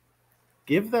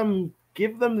give them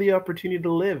the opportunity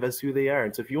to live as who they are.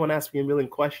 And so, if you want to ask me a million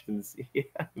questions, yeah,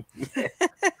 I'm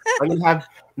gonna have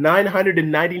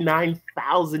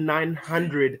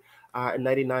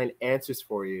 999,999 answers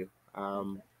for you.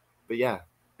 But yeah,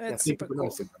 That's super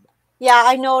cool. Yeah,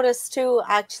 I noticed too,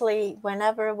 actually,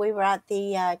 whenever we were at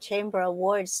the Chamber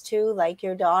Awards too, like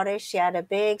your daughter, she had a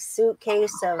big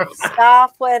suitcase of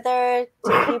stuff with her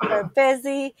to keep her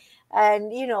busy.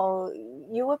 And, you know,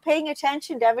 you were paying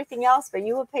attention to everything else, but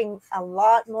you were paying a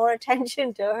lot more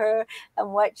attention to her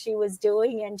and what she was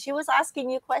doing. And she was asking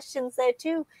you questions there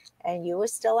too, and you were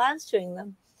still answering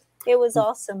them. It was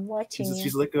awesome watching you.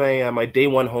 She's like my day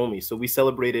one homie. So we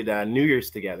celebrated New Year's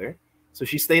together. So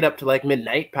she stayed up to like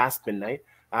midnight, past midnight.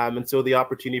 And so the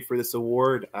opportunity for this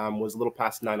award was a little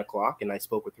past 9 o'clock. And I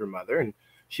spoke with her mother, and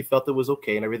she felt it was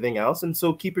okay and everything else. And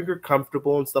so keeping her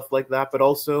comfortable and stuff like that, but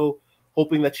also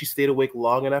hoping that she stayed awake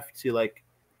long enough to like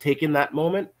take in that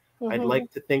moment. I'd like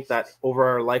to think that over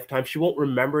our lifetime, she won't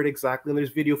remember it exactly. And there's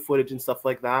video footage and stuff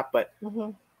like that. But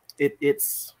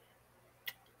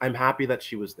I'm happy that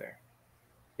she was there.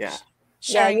 Yeah.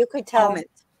 Yeah, you could tell.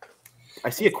 I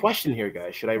see a question here,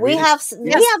 guys. Should I read we it?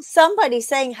 We have somebody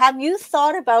saying, have you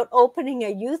thought about opening a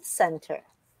youth center?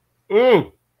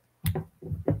 What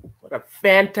a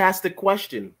fantastic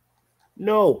question.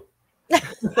 No. and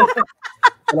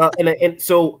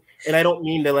I don't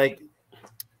mean to like,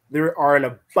 there are an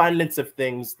abundance of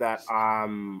things that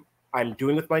I'm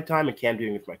doing with my time and can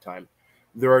do with my time.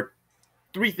 There are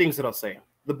 3 things that I'll say.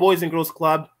 The Boys and Girls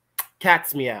Club,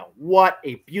 cat's meow. What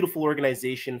a beautiful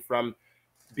organization, from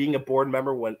being a board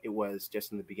member when it was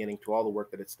just in the beginning to all the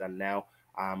work that it's done now.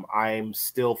 I'm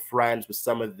still friends with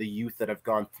some of the youth that have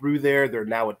gone through there. They're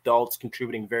now adults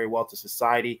contributing very well to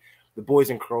society. The Boys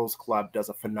and Girls Club does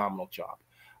a phenomenal job.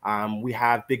 We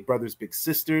have Big Brothers, Big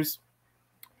Sisters,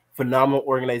 phenomenal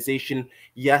organization.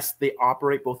 Yes,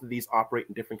 both of these operate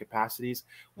in different capacities.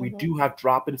 We do have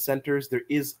drop-in centers. There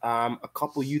is a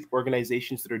couple youth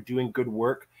organizations that are doing good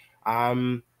work.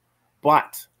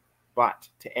 But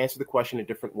to answer the question a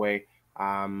different way,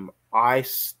 I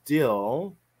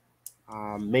still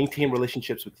maintain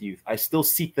relationships with youth. I still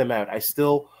seek them out. I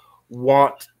still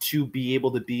want to be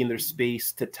able to be in their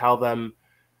space to tell them,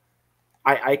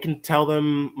 I can tell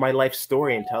them my life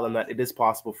story and tell them that it is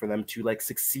possible for them to like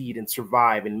succeed and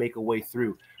survive and make a way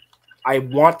through. I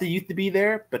want the youth to be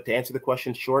there, but to answer the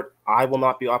question short, I will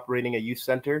not be operating a youth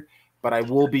center, but I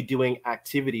will be doing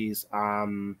activities.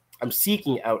 I'm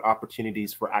seeking out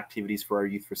opportunities for activities for our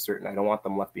youth for certain. I don't want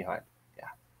them left behind. Yeah.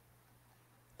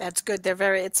 That's good.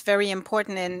 It's very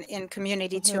important in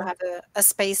community to have a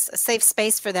safe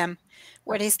space for them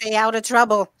where they stay out of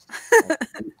trouble.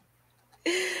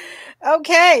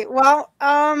 Okay. Well,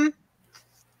 I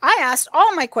asked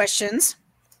all my questions.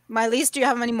 Mai-Liis, do you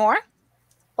have any more?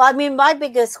 Well, I mean, my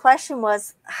biggest question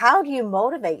was, how do you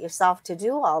motivate yourself to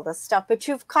do all this stuff? But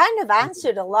you've kind of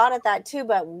answered a lot of that too.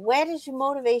 But where does your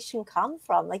motivation come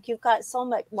from? Like, you've got so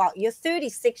much. Well, you're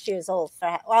 36 years old.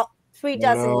 3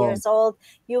 dozen years old.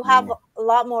 You have a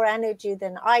lot more energy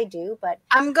than I do. But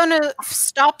I'm gonna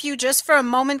stop you just for a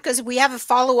moment because we have a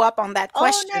follow-up on that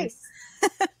question. Oh, nice.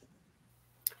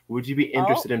 Would you be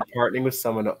interested in partnering with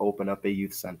someone to open up a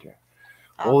youth center?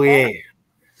 Okay. Oh, yeah.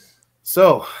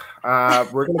 So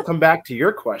we're going to come back to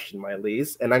your question,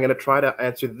 Mai-Liis, and I'm going to try to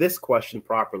answer this question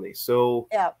properly. So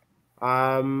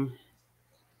I'm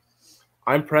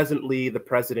presently the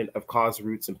president of Cause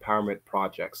Roots Empowerment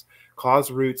Projects. Cause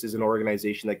Roots is an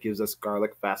organization that gives us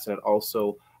Garlic Fest, and it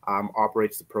also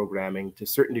operates the programming to a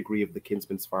certain degree of the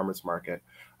Kinsman's Farmers Market.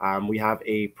 We have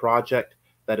a project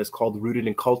that is called Rooted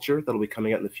in Culture that'll be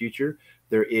coming out in the future.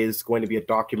 There is going to be a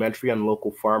documentary on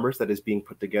local farmers that is being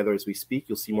put together as we speak.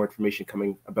 You'll see more information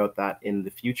coming about that in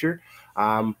the future.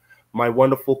 My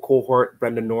wonderful cohort,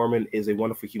 Brenda Norman, is a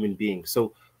wonderful human being.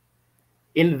 So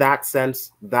in that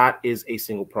sense, that is a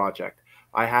single project.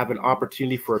 I have an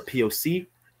opportunity for a POC,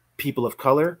 people of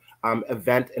color,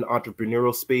 event and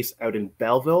entrepreneurial space out in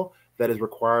Belleville that is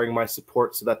requiring my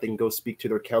support so that they can go speak to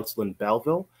their council in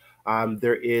Belleville.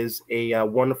 There is a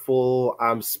wonderful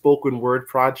spoken word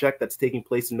project that's taking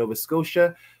place in Nova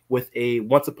Scotia with a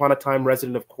once upon a time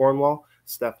resident of Cornwall,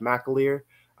 Steph McAleer.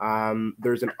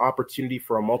 There's an opportunity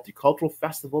for a multicultural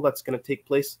festival that's going to take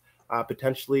place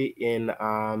potentially in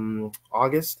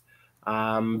August.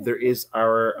 There is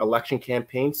our election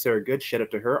campaign, Sarah Good, shout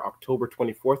out to her, October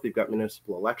 24th, we've got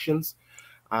municipal elections.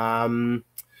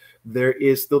 There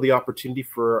is still the opportunity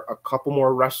for a couple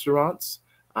more restaurants.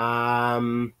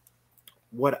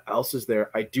 What else is there?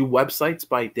 I do websites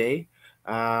by day.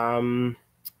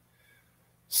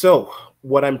 So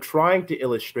what I'm trying to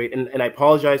illustrate, and I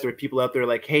apologize, there are people out there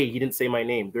like, hey, he didn't say my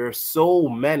name. There are so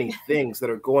many things that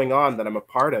are going on that I'm a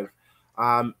part of.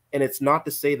 And it's not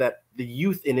to say that the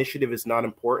youth initiative is not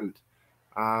important.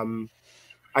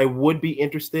 I would be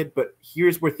interested, but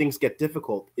here's where things get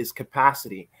difficult, is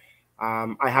capacity.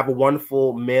 I have a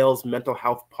wonderful males mental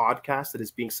health podcast that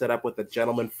is being set up with a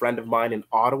gentleman friend of mine in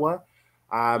Ottawa.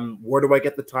 Where do I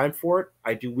get the time for it?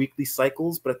 I do weekly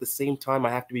cycles, but at the same time,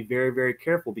 I have to be very, very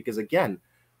careful because, again,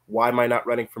 why am I not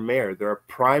running for mayor? There are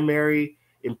primary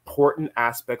important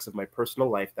aspects of my personal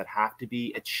life that have to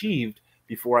be achieved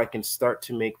before I can start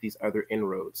to make these other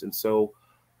inroads. And so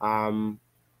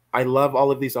I love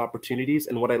all of these opportunities.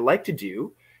 And what I like to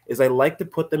do is I like to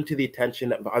put them to the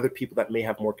attention of other people that may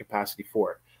have more capacity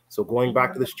for it. So going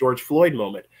back to this George Floyd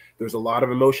moment, there's a lot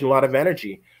of emotion, a lot of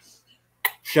energy.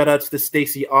 Shout outs to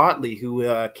Stacey Otley, who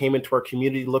came into our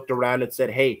community, looked around and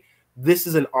said, hey, this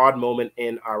is an odd moment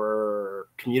in our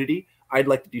community. I'd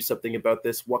like to do something about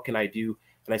this. What can I do?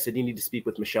 And I said, you need to speak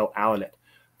with Michelle Allenett.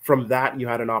 From that, you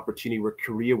had an opportunity where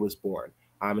Korea was born.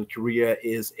 And Korea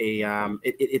is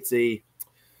it's a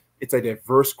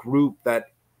diverse group that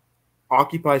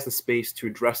occupies the space to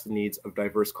address the needs of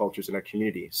diverse cultures in our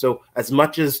community. So as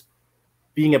much as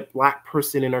being a Black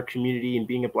person in our community and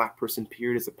being a Black person,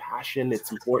 period, is a passion,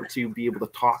 it's important to be able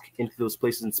to talk into those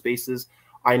places and spaces.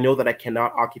 I know that I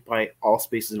cannot occupy all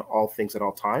spaces and all things at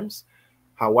all times.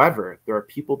 However, there are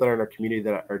people that are in our community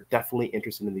that are definitely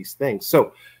interested in these things.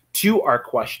 So to our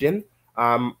question,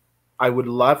 I would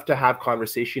love to have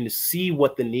conversation to see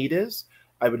what the need is.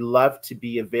 I would love to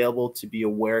be available, to be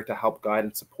aware, to help guide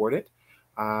and support it.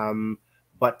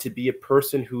 But to be a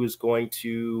person who is going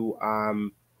to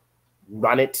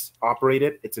run it, operate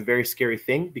it, it's a very scary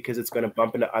thing because it's going to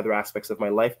bump into other aspects of my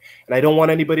life. And I don't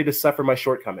want anybody to suffer my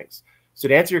shortcomings. So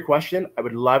to answer your question, I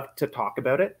would love to talk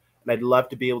about it. And I'd love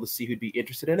to be able to see who'd be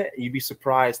interested in it. And you'd be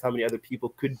surprised how many other people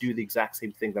could do the exact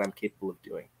same thing that I'm capable of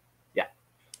doing. Yeah.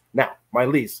 Now,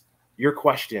 Mai-Liis, your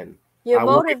question. Your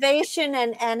motivation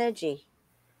and energy,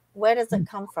 where does it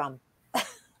come from?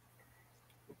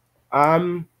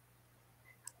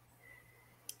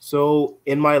 So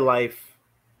in my life,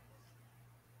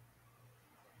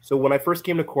 so when I first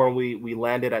came to Cornwall, we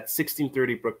landed at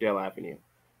 1630 Brookdale Avenue.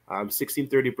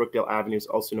 1630 Brookdale Avenue is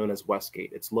also known as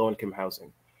Westgate. It's low-income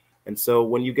housing. And so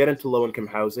when you get into low-income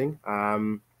housing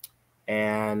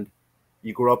and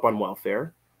you grow up on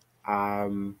welfare,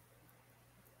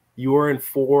 you are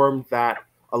informed that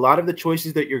a lot of the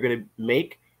choices that you're going to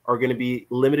make are going to be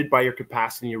limited by your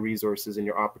capacity and your resources and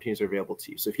your opportunities are available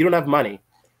to you. So if you don't have money,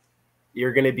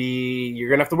 you're going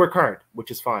to have to work hard,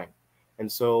 which is fine. And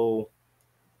so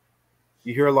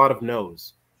you hear a lot of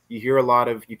no's. You hear a lot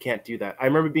of, you can't do that. I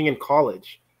remember being in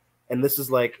college, and this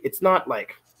is like, it's not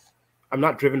like, I'm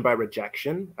not driven by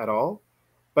rejection at all,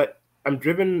 but I'm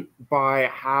driven by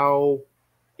how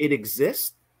it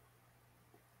exists.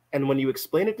 And when you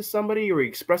explain it to somebody or you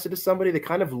express it to somebody, they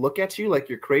kind of look at you like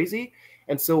you're crazy.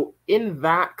 And so in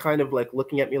that kind of like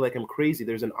looking at me like I'm crazy,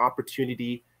 there's an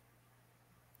opportunity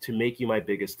to make you my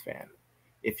biggest fan.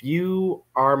 If you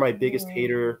are my biggest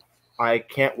hater, I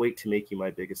can't wait to make you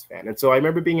my biggest fan. And so I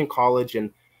remember being in college,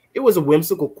 and it was a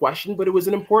whimsical question, but it was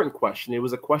an important question. It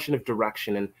was a question of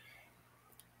direction. And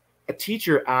a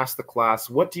teacher asked the class,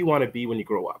 what do you want to be when you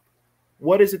grow up?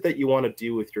 What is it that you want to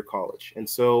do with your college? And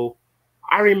so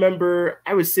I remember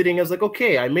I was like,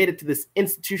 okay, I made it to this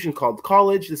institution called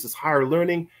college. This is higher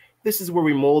learning. This is where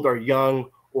we mold our young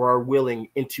or our willing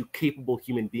into capable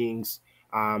human beings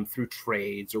through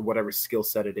trades or whatever skill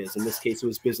set it is. In this case, it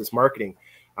was business marketing.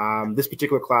 This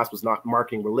particular class was not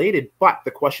marketing related, but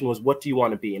the question was, what do you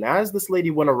want to be? And as this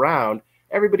lady went around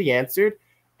Everybody answered.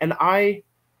 And I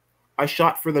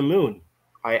shot for the moon.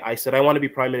 I said, I want to be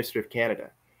Prime Minister of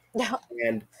Canada.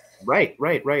 And right.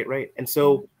 And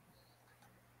so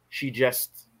she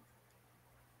just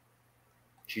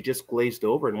glazed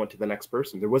over and went to the next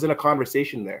person. There wasn't a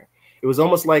conversation there. It was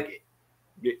almost like,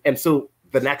 and so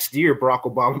the next year, Barack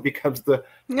Obama becomes the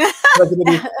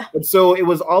president. And so it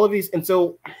was all of these. And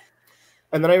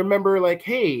then I remember like,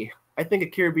 hey, I think a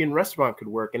Caribbean restaurant could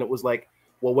work. And it was like,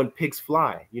 well, when pigs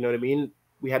fly, you know what I mean?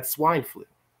 We had swine flu.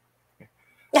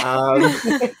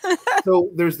 So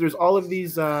there's all of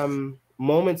these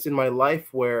moments in my life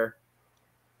where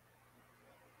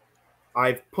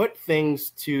I've put things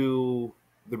to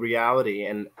the reality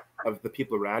and of the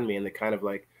people around me, and they kind of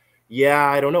like, yeah,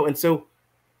 I don't know. And so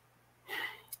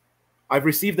I've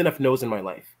received enough no's in my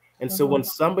life. And so when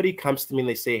somebody comes to me and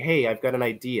they say, hey, I've got an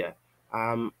idea,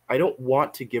 I don't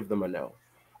want to give them a no.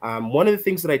 One of the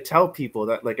things that I tell people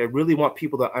that like I really want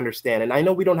people to understand, and I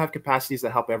know we don't have capacities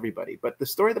to help everybody, but the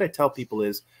story that I tell people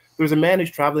is there's a man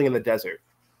who's traveling in the desert,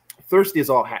 thirsty as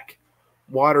all heck.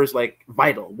 Water is like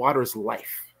vital. Water is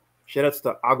life. Shout outs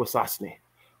to Agosasne.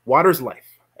 Water is life.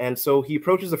 And so he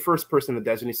approaches the first person in the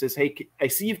desert and he says, hey, I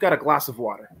see you've got a glass of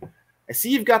water. I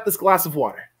see you've got this glass of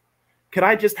water. Could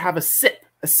I just have a sip?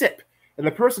 A sip. And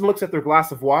the person looks at their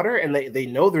glass of water and they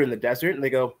know they're in the desert and they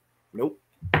go, nope.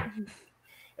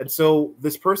 And so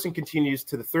this person continues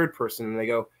to the third person and they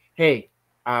go, hey,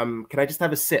 can I just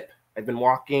have a sip? I've been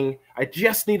walking. I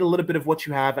just need a little bit of what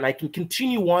you have and I can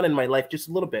continue on in my life just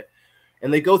a little bit.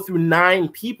 And they go through 9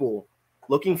 people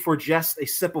looking for just a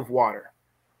sip of water.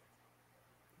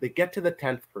 They get to the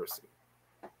 10th person.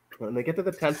 When they get to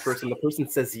the 10th person, the person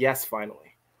says yes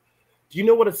finally. Do you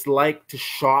know what it's like to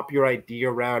shop your idea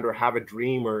around or have a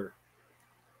dream or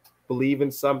believe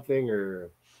in something? Or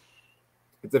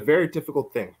it's a very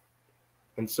difficult thing.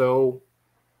 And so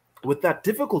with that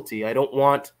difficulty, I don't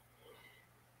want,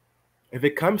 if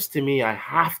it comes to me, I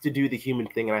have to do the human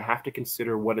thing and I have to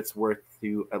consider what it's worth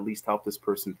to at least help this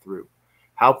person through.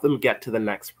 Help them get to the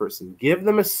next person. Give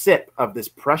them a sip of this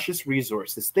precious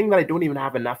resource, this thing that I don't even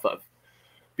have enough of.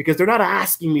 Because they're not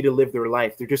asking me to live their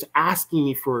life. They're just asking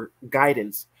me for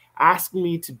guidance, asking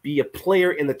me to be a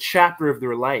player in the chapter of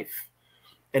their life.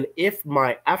 And if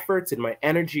my efforts and my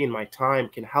energy and my time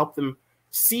can help them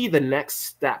see the next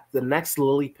step, the next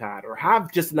lily pad, or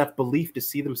have just enough belief to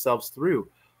see themselves through,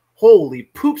 holy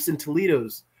poops in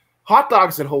Toledo's, hot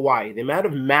dogs in Hawaii, the amount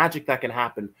of magic that can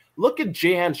happen. Look at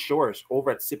Jehan Shores over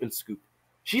at Sip and Scoop.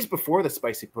 She's before the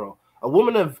Spicy Pearl, a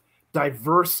woman of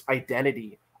diverse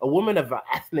identity, a woman of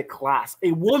ethnic class,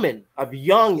 a woman of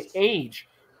young age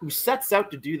who sets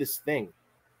out to do this thing.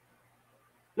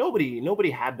 Nobody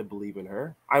had to believe in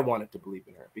her. I wanted to believe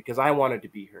in her because I wanted to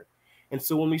be her. And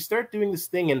so when we start doing this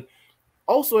thing, and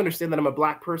also understand that I'm a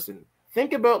Black person,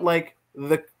 think about like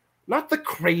not the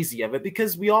crazy of it,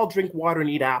 because we all drink water and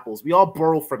eat apples. We all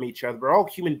borrow from each other. We're all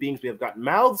human beings. We have got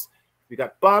mouths. We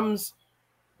got bums.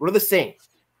 We're the same.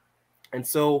 And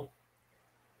so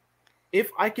if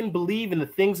I can believe in the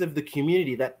things of the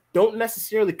community that don't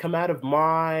necessarily come out of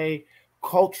my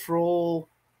cultural,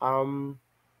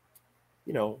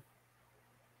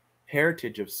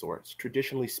 heritage of sorts,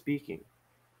 traditionally speaking,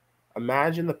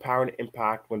 imagine the power and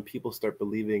impact when people start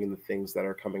believing in the things that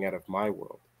are coming out of my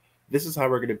world. This is how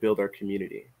we're going to build our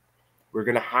community. We're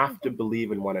going to have to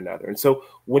believe in one another. And so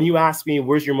when you ask me,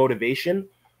 where's your motivation?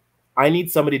 I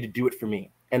need somebody to do it for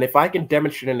me. And if I can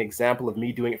demonstrate an example of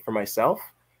me doing it for myself,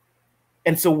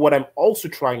 and so what I'm also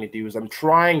trying to do is I'm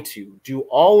trying to do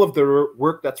all of the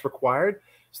work that's required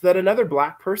so that another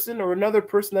Black person or another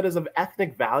person that is of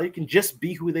ethnic value can just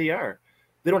be who they are.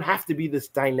 They don't have to be this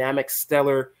dynamic,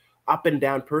 stellar, up and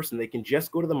down person. They can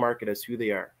just go to the market as who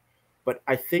they are. But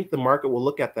I think the market will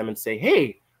look at them and say,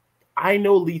 hey, I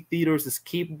know Lee Theodore is this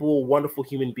capable, wonderful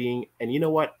human being. And you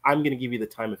know what? I'm going to give you the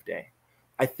time of day.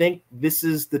 I think this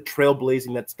is the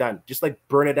trailblazing that's done. Just like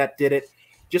Bernadette did it.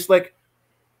 Just like,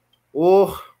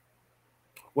 oh,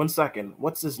 1 second.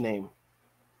 What's his name?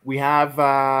 We have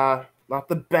not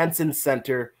the Benson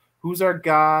Center. Who's our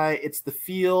guy? It's the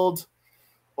field.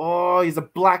 Oh, he's a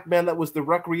Black man that was the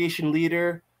recreation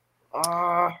leader.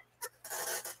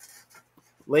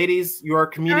 Ladies, you are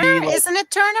community. Turner? Isn't it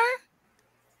Turner?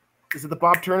 Is it the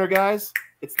Bob Turner guys?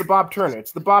 It's the Bob Turner.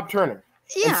 It's the Bob Turner.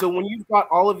 Yeah. And so when you've got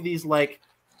all of these like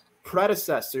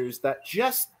predecessors that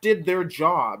just did their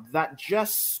job, that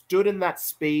just stood in that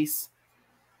space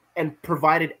and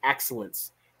provided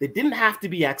excellence. They didn't have to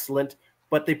be excellent,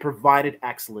 but they provided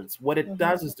excellence. What it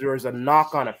does is there is a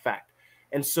knock-on effect.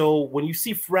 And so when you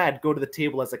see Fred go to the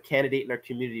table as a candidate in our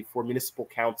community for municipal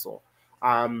council,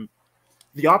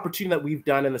 the opportunity that we've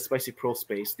done in the Spicy Pearl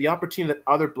space, the opportunity that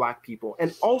other Black people,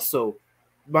 and also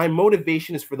my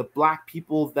motivation is for the Black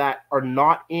people that are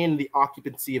not in the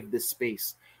occupancy of this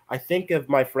space. I think of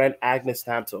my friend Agnes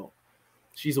Tanto.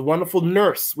 She's a wonderful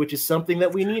nurse, which is something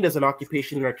that we need as an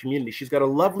occupation in our community. She's got a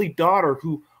lovely daughter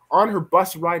who, on her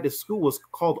bus ride to school, was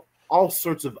called all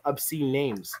sorts of obscene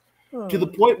names, to the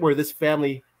point where this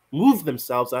family moved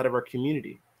themselves out of our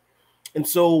community. And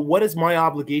so what is my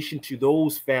obligation to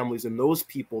those families and those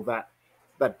people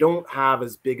that don't have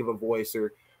as big of a voice,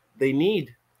 or they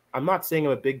need, I'm not saying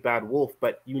I'm a big bad wolf,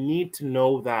 but you need to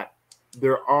know that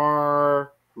there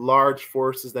are large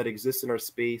forces that exist in our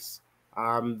space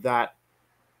that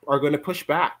are going to push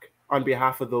back on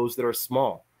behalf of those that are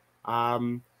small.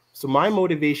 So my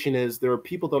motivation is there are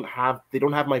people they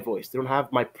don't have my voice. They don't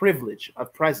have my privilege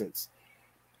of presence.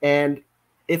 And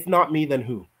if not me, then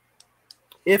who?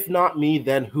 If not me,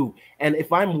 then who? And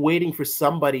if I'm waiting for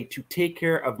somebody to take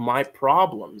care of my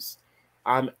problems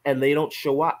and they don't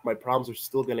show up, my problems are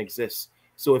still going to exist.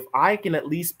 So if I can at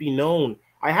least be known,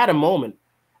 I had a moment.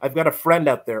 I've got a friend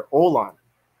out there, Olan,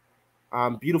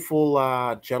 beautiful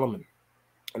gentleman,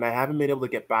 and I haven't been able to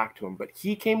get back to him, but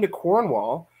he came to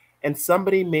Cornwall and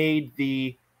somebody made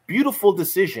the beautiful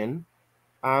decision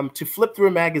to flip through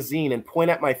a magazine and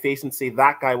point at my face and say,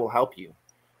 that guy will help you.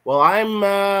 Well, I'm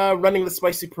running the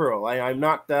Spicy Pearl. I'm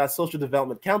not Social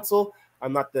Development Council.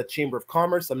 I'm not the Chamber of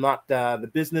Commerce. I'm not the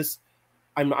business.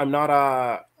 I'm not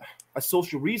a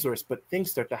social resource, but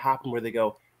things start to happen where they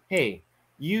go, hey,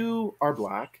 you are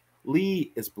Black.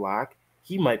 Lee is Black.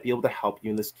 He might be able to help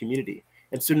you in this community.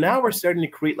 And so now we're starting to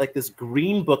create like this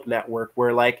green book network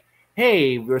where like,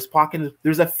 hey,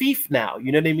 there's a fief now.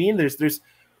 You know what I mean? There's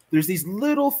these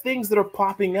little things that are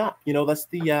popping up. You know, that's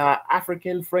the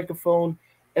African Francophone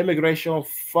Immigration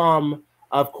Femme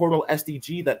of Cornwall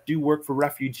SDG that do work for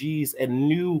refugees and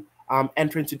new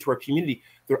entrants into our community.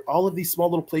 There are all of these small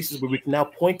little places where we can now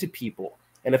point to people.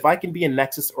 And if I can be a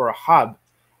nexus or a hub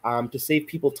to save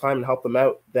people time and help them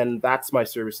out, then that's my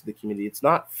service to the community. It's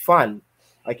not fun.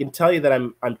 I can tell you that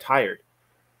I'm tired,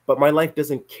 but my life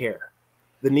doesn't care.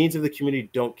 The needs of the community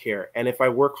don't care. And if I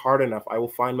work hard enough, I will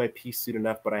find my peace soon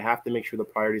enough, but I have to make sure the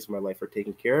priorities of my life are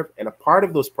taken care of. And a part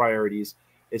of those priorities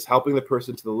is helping the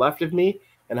person to the left of me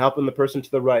and helping the person to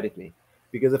the right of me.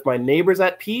 Because if my neighbor's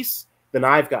at peace, then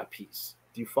I've got peace.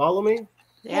 Do you follow me?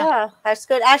 Yeah, that's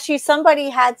good. Actually, somebody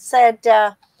had said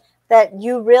that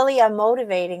you really are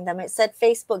motivating them. It said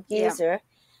Facebook user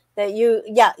that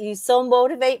you so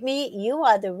motivate me. You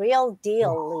are the real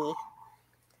deal, Lee.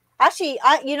 Actually,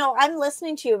 I'm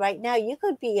listening to you right now. You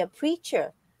could be a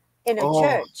preacher in a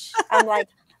church. I'm like,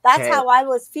 that's how I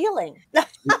was feeling.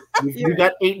 We've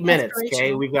got 8 minutes,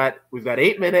 okay? We've got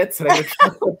 8 minutes. And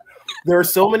there are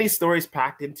so many stories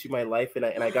packed into my life, and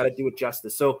I got to do it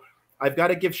justice. So I've got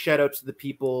to give shout out to the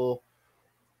people.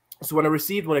 So when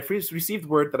I first received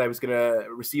word that I was going to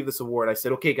receive this award, I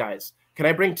said, okay, guys, can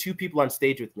I bring 2 people on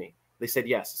stage with me? They said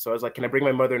yes. So I was like, can I bring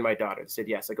my mother and my daughter? They said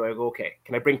yes. I go, okay.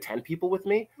 Can I bring 10 people with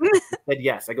me? They said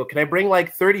yes. I go, can I bring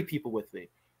like 30 people with me?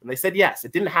 And they said yes.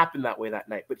 It didn't happen that way that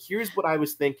night. But here's what I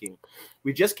was thinking.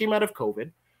 We just came out of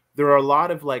COVID. There are a lot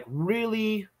of like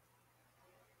really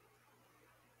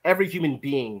every human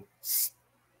being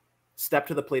stepped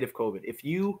to the plate of COVID. If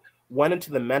you went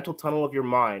into the mental tunnel of your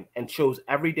mind and chose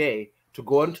every day to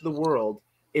go out into the world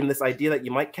in this idea that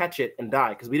you might catch it and die,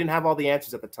 because we didn't have all the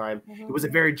answers at the time. It was a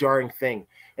very jarring thing.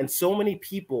 And so many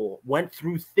people went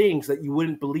through things that you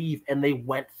wouldn't believe, and they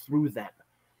went through them.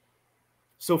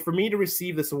 So for me to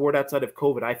receive this award outside of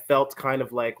COVID, I felt kind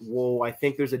of like, whoa, I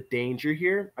think there's a danger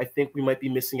here. I think we might be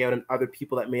missing out on other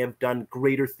people that may have done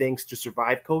greater things to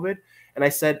survive COVID. And I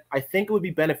said, I think it would be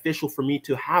beneficial for me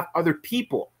to have other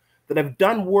people that have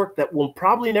done work that will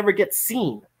probably never get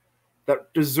seen,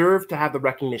 that deserve to have the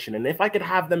recognition. And if I could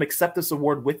have them accept this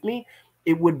award with me,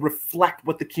 it would reflect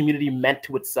what the community meant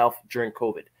to itself during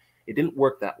COVID. It didn't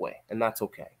work that way, and that's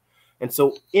okay. And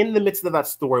so in the midst of that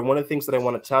story, one of the things that I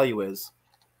want to tell you is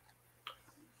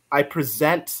I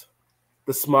present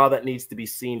the smile that needs to be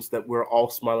seen so that we're all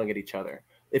smiling at each other.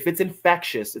 If it's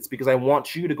infectious, it's because I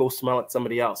want you to go smile at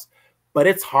somebody else. But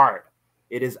it's hard.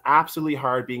 It is absolutely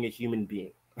hard being a human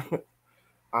being.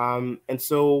 And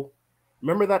so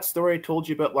remember that story I told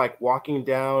you about, like walking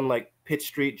down like Pitt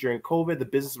Street during COVID, the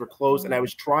businesses were closed, and I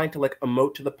was trying to like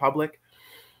emote to the public.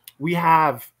 We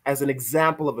have, as an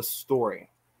example of a story,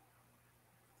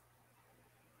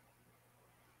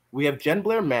 we have Jen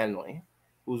Blair Manley,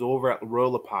 who's over at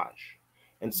Royal LePage.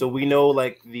 And so we know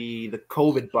like the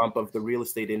COVID bump of the real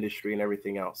estate industry and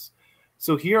everything else.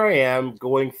 So here I am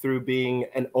going through being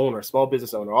an owner, small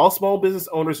business owner. All small business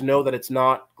owners know that it's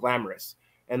not glamorous.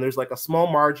 and there's like a small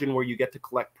margin where you get to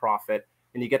collect profit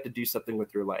and you get to do something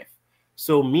with your life.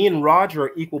 So me and Roger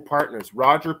are equal partners.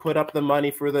 Roger put up the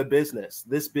money for the business.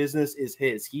 This business is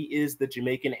his. He is the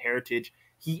Jamaican heritage.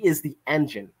 He is the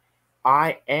engine.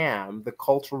 I am the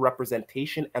cultural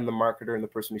representation and the marketer and the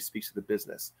person who speaks to the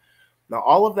business. Now,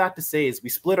 all of that to say is we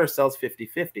split ourselves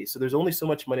 50-50. So there's only so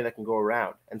much money that can go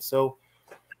around. And so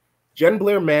Jen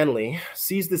Blair Manley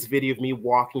sees this video of me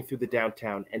walking through the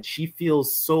downtown, and she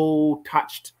feels so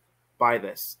touched by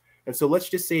this. And so let's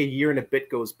just say a year and a bit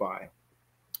goes by.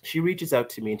 She reaches out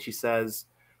to me and she says,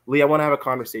 Lee, I want to have a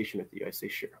conversation with you. I say,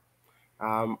 sure.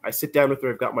 I sit down with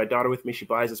her. I've got my daughter with me. She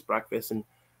buys us breakfast. And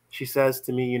she says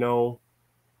to me, you know,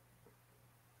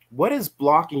 what is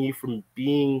blocking you from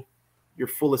being your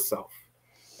fullest self?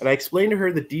 And I explained to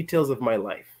her the details of my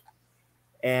life.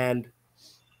 And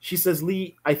she says,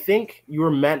 Lee, I think you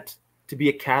were meant to be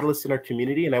a catalyst in our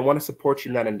community, and I want to support you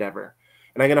in that endeavor.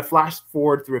 And I'm going to flash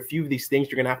forward through a few of these things.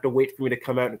 You're going to have to wait for me to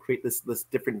come out and create this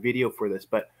different video for this.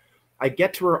 But I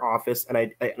get to her office and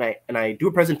I do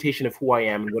a presentation of who I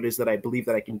am and what it is that I believe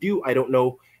that I can do. I don't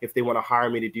know if they want to hire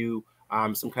me to do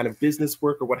some kind of business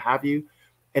work or what have you.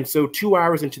 And so 2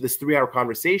 hours into this 3-hour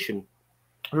conversation,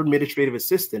 her administrative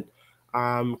assistant,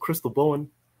 Crystal Bowen,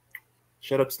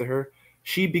 shout outs to her,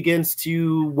 she begins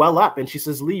to well up and she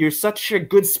says, Lee, you're such a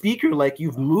good speaker. Like,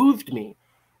 you've moved me.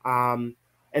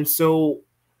 And so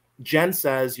Jen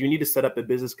says, you need to set up a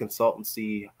business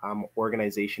consultancy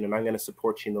organization, and I'm going to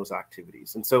support you in those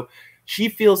activities. And so she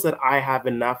feels that I have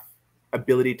enough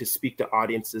ability to speak to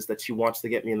audiences that she wants to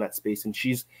get me in that space. And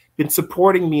she's been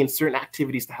supporting me in certain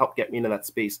activities to help get me into that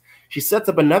space. She sets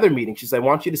up another meeting. She says, I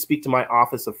want you to speak to my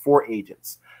office of 4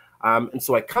 agents. And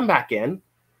so I come back in,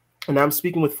 and now I'm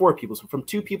speaking with 4 people. So from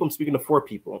 2 people, I'm speaking to 4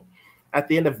 people. At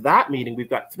the end of that meeting, we've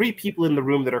got 3 people in the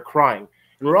room that are crying.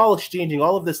 And we're all exchanging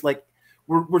all of this, like,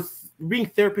 we're being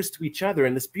therapists to each other,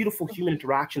 and this beautiful human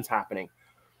interaction's happening.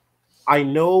 I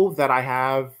know that I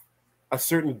have a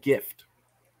certain gift,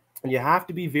 and you have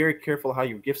to be very careful how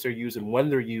your gifts are used and when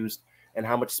they're used and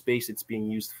how much space it's being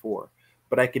used for.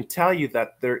 But I can tell you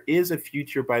that there is a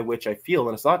future by which I feel,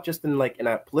 and it's not just in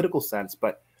a political sense,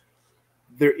 but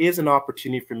there is an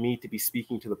opportunity for me to be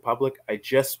speaking to the public. I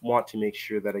just want to make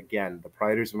sure that, again, the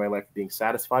priorities of my life are being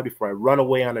satisfied before I run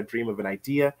away on a dream of an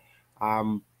idea.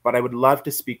 But I would love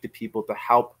to speak to people to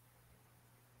help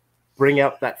bring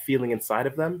out that feeling inside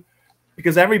of them,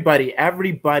 because everybody has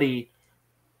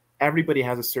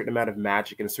a certain amount of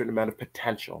magic and a certain amount of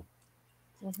potential.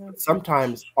 But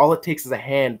sometimes all it takes is a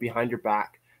hand behind your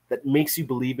back that makes you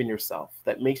believe in yourself,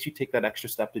 that makes you take that extra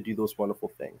step to do those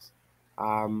wonderful things.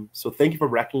 So thank you for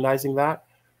recognizing that.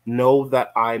 Know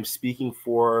that I'm speaking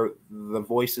for the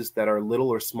voices that are little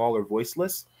or small or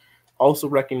voiceless. Also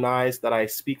recognize that I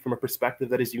speak from a perspective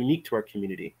that is unique to our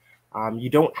community.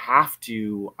 You don't have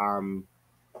to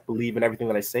believe in everything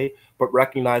that I say, but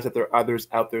recognize that there are others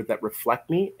out there that reflect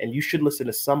me, and you should listen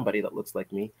to somebody that looks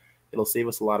like me. It'll save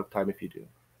us a lot of time if you do.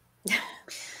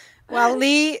 Well,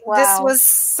 Lee, Wow. this was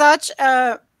such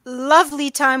a lovely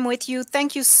time with you.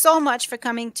 Thank you so much for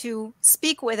coming to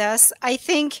speak with us. I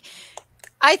think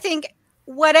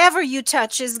whatever you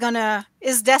touch is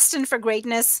destined for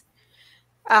greatness.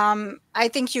 I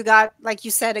think you got, like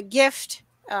you said, a gift.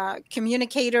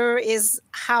 Communicator is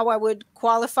how I would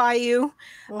qualify you.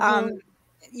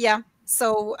 Yeah.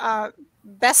 So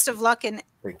best of luck in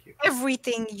Thank you.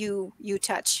 everything you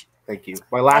touch. Thank you.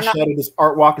 My last shout out is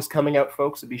Art Walk is coming out,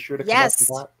 folks, so be sure to come out to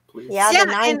that, please. Yeah, Yeah,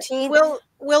 the and 19th.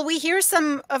 will we hear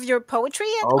some of your poetry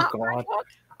at Oh, Art God. Walk?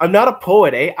 I'm not a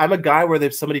poet, eh? I'm a guy where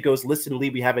if somebody goes, listen,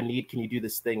 Lee, we have a need. Can you do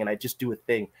this thing? And I just do a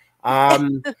thing.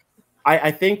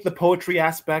 I think the poetry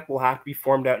aspect will have to be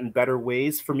formed out in better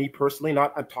ways for me personally.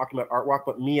 I'm talking about Art Walk,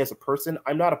 but me as a person.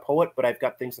 I'm not a poet, but I've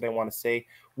got things that I want to say.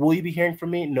 Will you be hearing from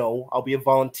me? No, I'll be a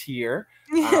volunteer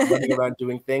running around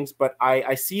doing things. But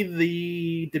I see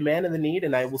the demand and the need,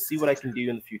 and I will see what I can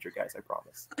do in the future, guys. I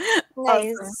promise. Nice.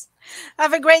 Awesome.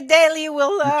 Have a great day, Lee.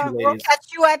 We'll ladies. catch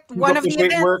you at Keep one up of the great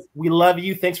events. work. We love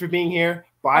you. Thanks for being here.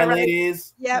 Bye, All right.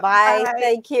 ladies. Yeah. Bye.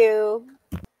 Thank you.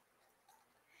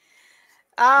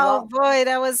 Oh Well, boy,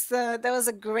 that was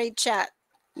a great chat.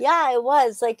 yeah, it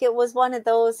was like, it was one of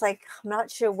those, like, I'm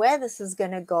not sure where this is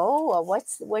going to go or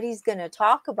what he's going to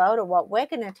talk about or what we're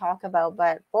going to talk about,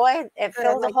 but boy, it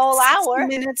filled Like a whole 60 hour.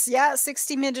 minutes. Yeah,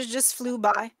 60 minutes just flew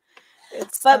by.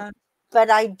 It's But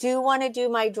I do want to do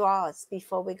my draws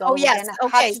before we go. oh yes, We're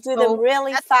gonna okay. have to do them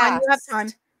really that's fine. You have fast. time.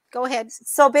 Go ahead.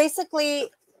 So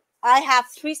basically, I have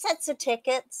 3 sets of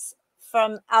tickets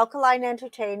from Alkaline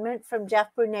Entertainment from Jeff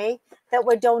Brunet that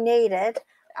were donated.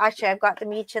 Actually, I've got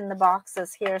them each in the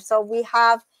boxes here. So we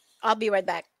have I'll be right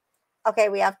back. Okay,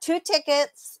 we have 2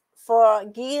 tickets for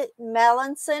Guy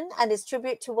Melanson and his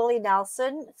tribute to Willie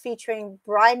Nelson, featuring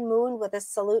Brian Moon with a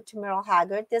salute to Merle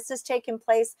Haggard. This is taking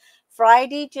place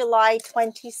Friday, July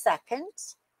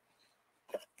 22nd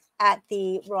at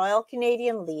the Royal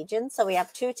Canadian Legion. So we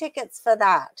have 2 tickets for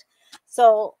that.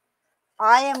 So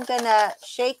I am going to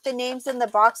shake the names in the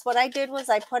box. What I did was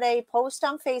I put a post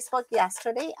on Facebook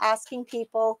yesterday asking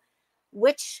people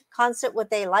which concert would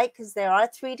they like, because there are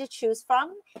 3 to choose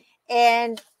from,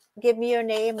 and give me your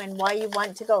name and why you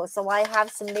want to go. So I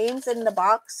have some names in the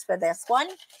box for this one.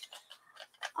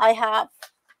 I have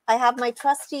my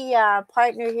trusty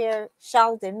partner here,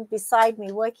 Sheldon, beside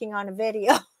me working on a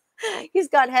video. He's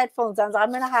got headphones on, so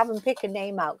I'm going to have him pick a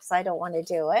name out because I don't want to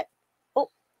do it. Oh,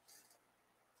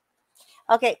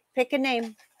 okay, pick a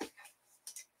name.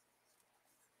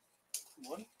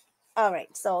 All right,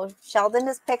 so Sheldon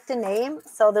has picked a name.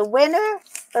 So the winner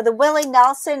for the Willie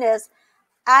Nelson is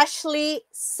Ashley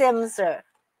Simser.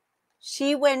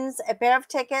 She wins a pair of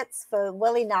tickets for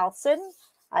Willie Nelson.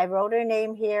 I wrote her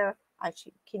name here.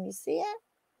 Actually, can you see it?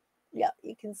 Yeah,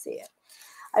 you can see it.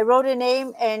 I wrote her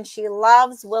name, and she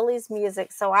loves Willie's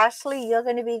music. So Ashley, you're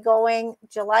going to be going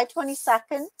July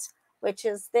 22nd, which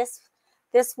is this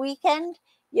weekend.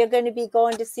 You're going to be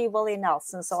going to see Willie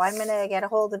Nelson. So I'm going to get a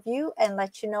hold of you and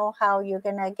let you know how you're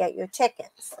going to get your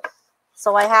tickets.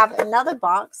 So I have another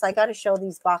box. I got to show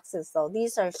these boxes, though.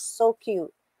 These are so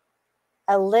cute.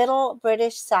 A little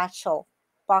British satchel.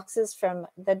 Boxes from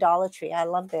the Dollar Tree. I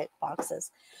love the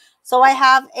boxes. So I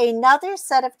have another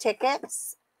set of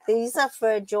tickets. These are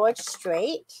for George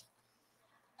Strait.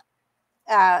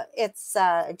 It's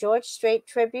a George Strait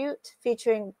tribute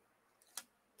featuring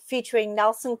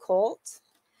Nelson Colt.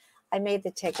 I made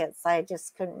the tickets. I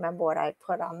just couldn't remember what I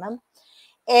put on them.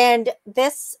 And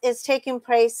this is taking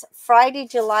place Friday,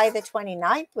 July the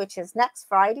 29th, which is next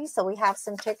Friday. So we have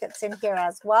some tickets in here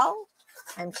as well.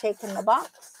 I'm shaking the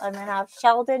box. I'm going to have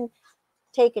Sheldon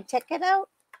take a ticket out.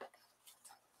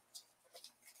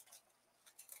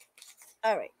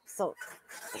 All right. So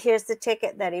here's the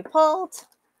ticket that he pulled.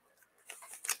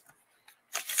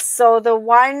 So the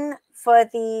one for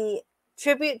the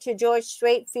tribute to George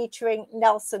Strait featuring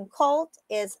Nelson Colt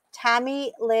is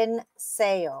Tammy Lynn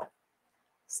Sale.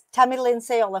 Tammy Lynn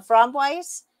Sale, La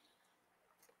Framboise.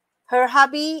 Her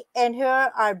hubby and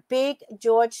her are big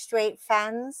George Strait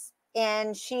fans,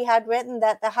 and she had written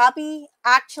that the hubby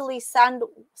actually sang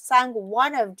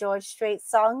one of George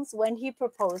Strait's songs when he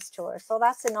proposed to her. So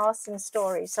that's an awesome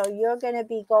story. So you're going to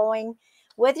be going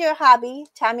with your hubby,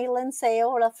 Tammy Lynn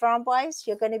Sale, La Framboise.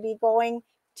 You're going to be going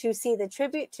to see the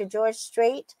tribute to George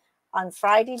Strait on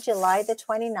Friday, July the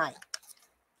 29th.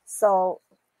 So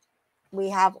we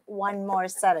have one more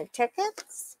set of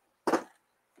tickets.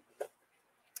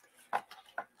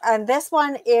 And this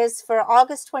one is for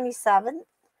August 27th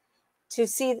to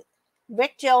see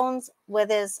Rick Jones with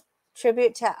his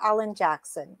tribute to Alan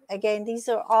Jackson. Again, these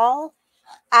are all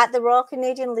at the Royal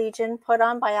Canadian Legion, put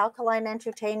on by Alkaline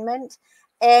Entertainment.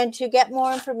 And to get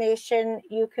more information,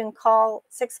 you can call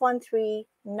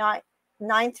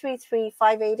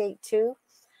 613-933-5882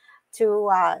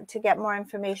 to get more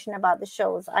information about the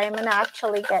shows. I am going to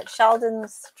actually get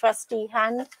Sheldon's trusty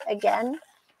hand again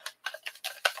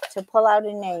to pull out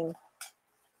a name.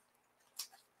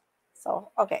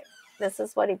 So, okay, this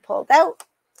is what he pulled out.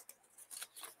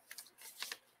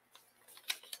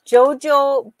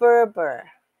 Jojo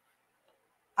Berber.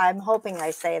 I'm hoping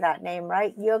I say that name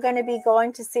right. You're going to be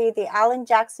going to see the Alan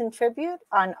Jackson tribute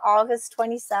on August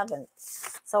 27th.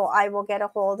 So I will get a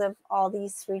hold of all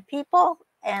these 3 people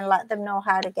and let them know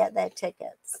how to get their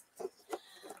tickets.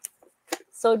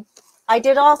 So I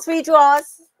did all 3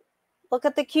 draws. Look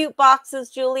at the cute boxes,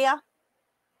 Julia.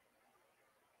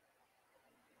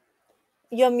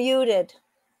 You're muted.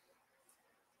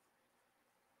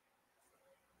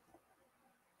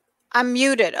 I'm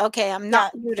muted. Okay, I'm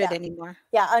not muted anymore.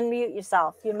 Yeah, unmute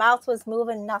yourself. Your mouth was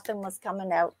moving, nothing was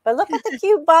coming out. But look at the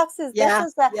cute boxes. Yeah, This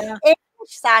is the English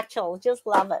satchel. Just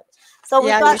love it. So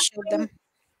we've got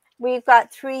we've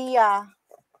got 3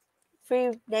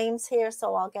 names here,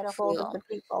 so I'll get a hold of the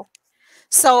people.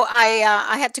 So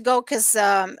I had to go because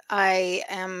I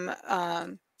am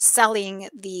selling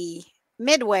the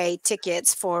Midway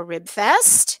tickets for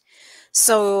Ribfest.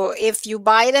 So if you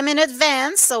buy them in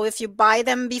advance, so if you buy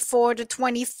them before the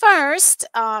 21st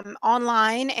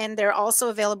online, and they're also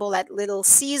available at Little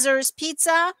Caesars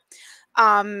Pizza,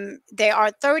 they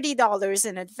are $30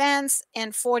 in advance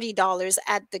and $40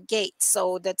 at the gate.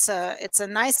 So it's a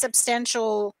nice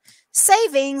substantial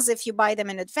savings if you buy them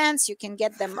in advance. You can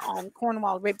get them on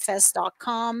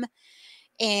cornwallribfest.com.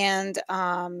 and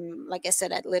like I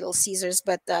said, at Little Caesars.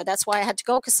 But that's why I had to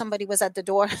go, because somebody was at the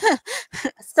door.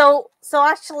 So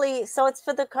actually, so it's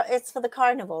for the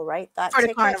carnival, right? That For the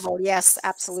ticket. carnival, yes,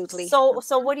 absolutely. So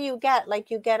what do you get? Like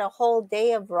you get a whole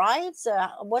day of rides?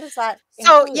 What does that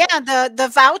So include? yeah, the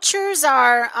vouchers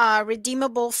are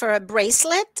redeemable for a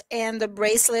bracelet, and the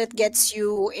bracelet gets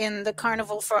you in the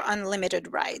carnival for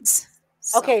unlimited rides.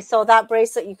 So Okay, so that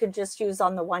bracelet you could just use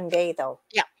on the one day though.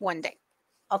 yeah, one day.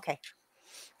 Okay,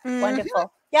 Mhm.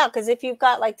 wonderful. Yeah, because if you've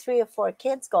got like 3 or 4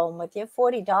 kids going with you,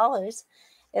 $40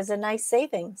 is a nice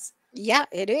savings. Yeah,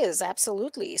 it is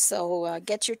absolutely. So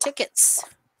get your tickets.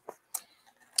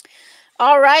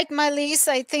 All right, Mai-Liis,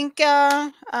 I think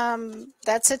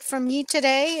that's it from me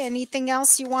today. Anything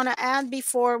else you want to add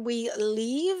before we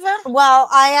leave? Well,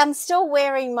 I am still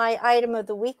wearing my item of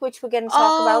the week, which we're going to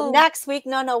talk about Oh, next week.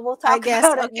 No, we'll I talk guess.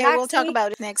 about it Okay, we'll next talk week.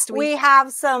 about it next We week.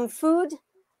 have some food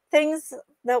things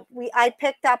that I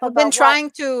picked up We've been about what trying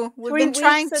to. We've 3 been weeks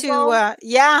trying to. ago.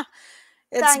 Yeah,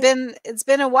 Thank it's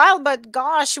been a while, but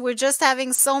gosh, we're just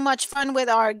having so much fun with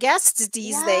our guests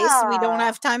these days. We don't Yeah.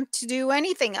 have time to do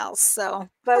anything else. So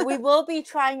But we will be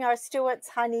trying our Stewart's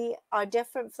honey, our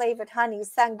different flavored honeys.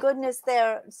 Thank goodness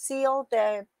they're sealed.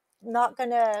 They're not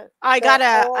gonna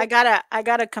get old. I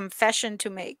got a confession to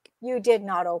make. You did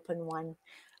not open one.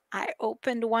 I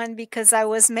opened one because I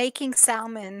was making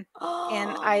salmon,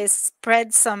 and I Oh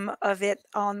spread some of it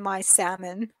on my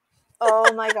salmon.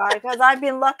 my God. Because I've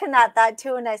been looking at that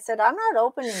too. And I said, I'm not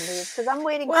opening these because I'm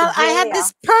waiting for Well, I had Julia.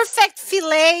 this perfect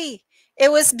fillet.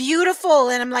 It was beautiful,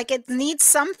 and I'm like, it needs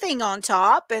something on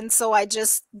top, and so I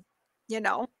just, you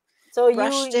know, So you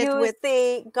brushed it use with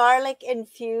the garlic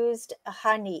infused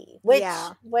honey, which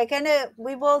yeah.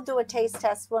 we will do a taste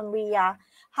test when we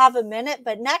have a minute.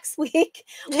 But next week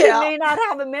we Yeah. may not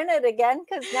have a minute again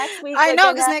because next week I we're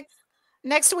know, because gonna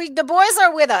next week the boys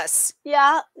are with us.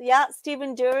 yeah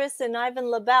Stephen Duris and Ivan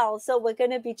LaBelle. So we're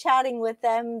gonna be chatting with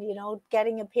them,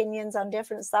 getting opinions on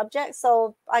different subjects.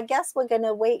 So I guess we're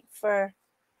gonna wait for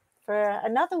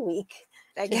another week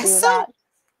I to guess do so. that.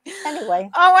 Anyway,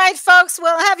 All right, folks.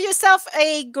 Well, have yourself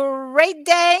a great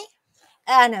day.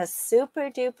 and a super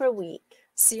duper week.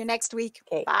 See you next week.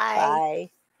 Okay, Bye.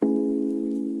 bye.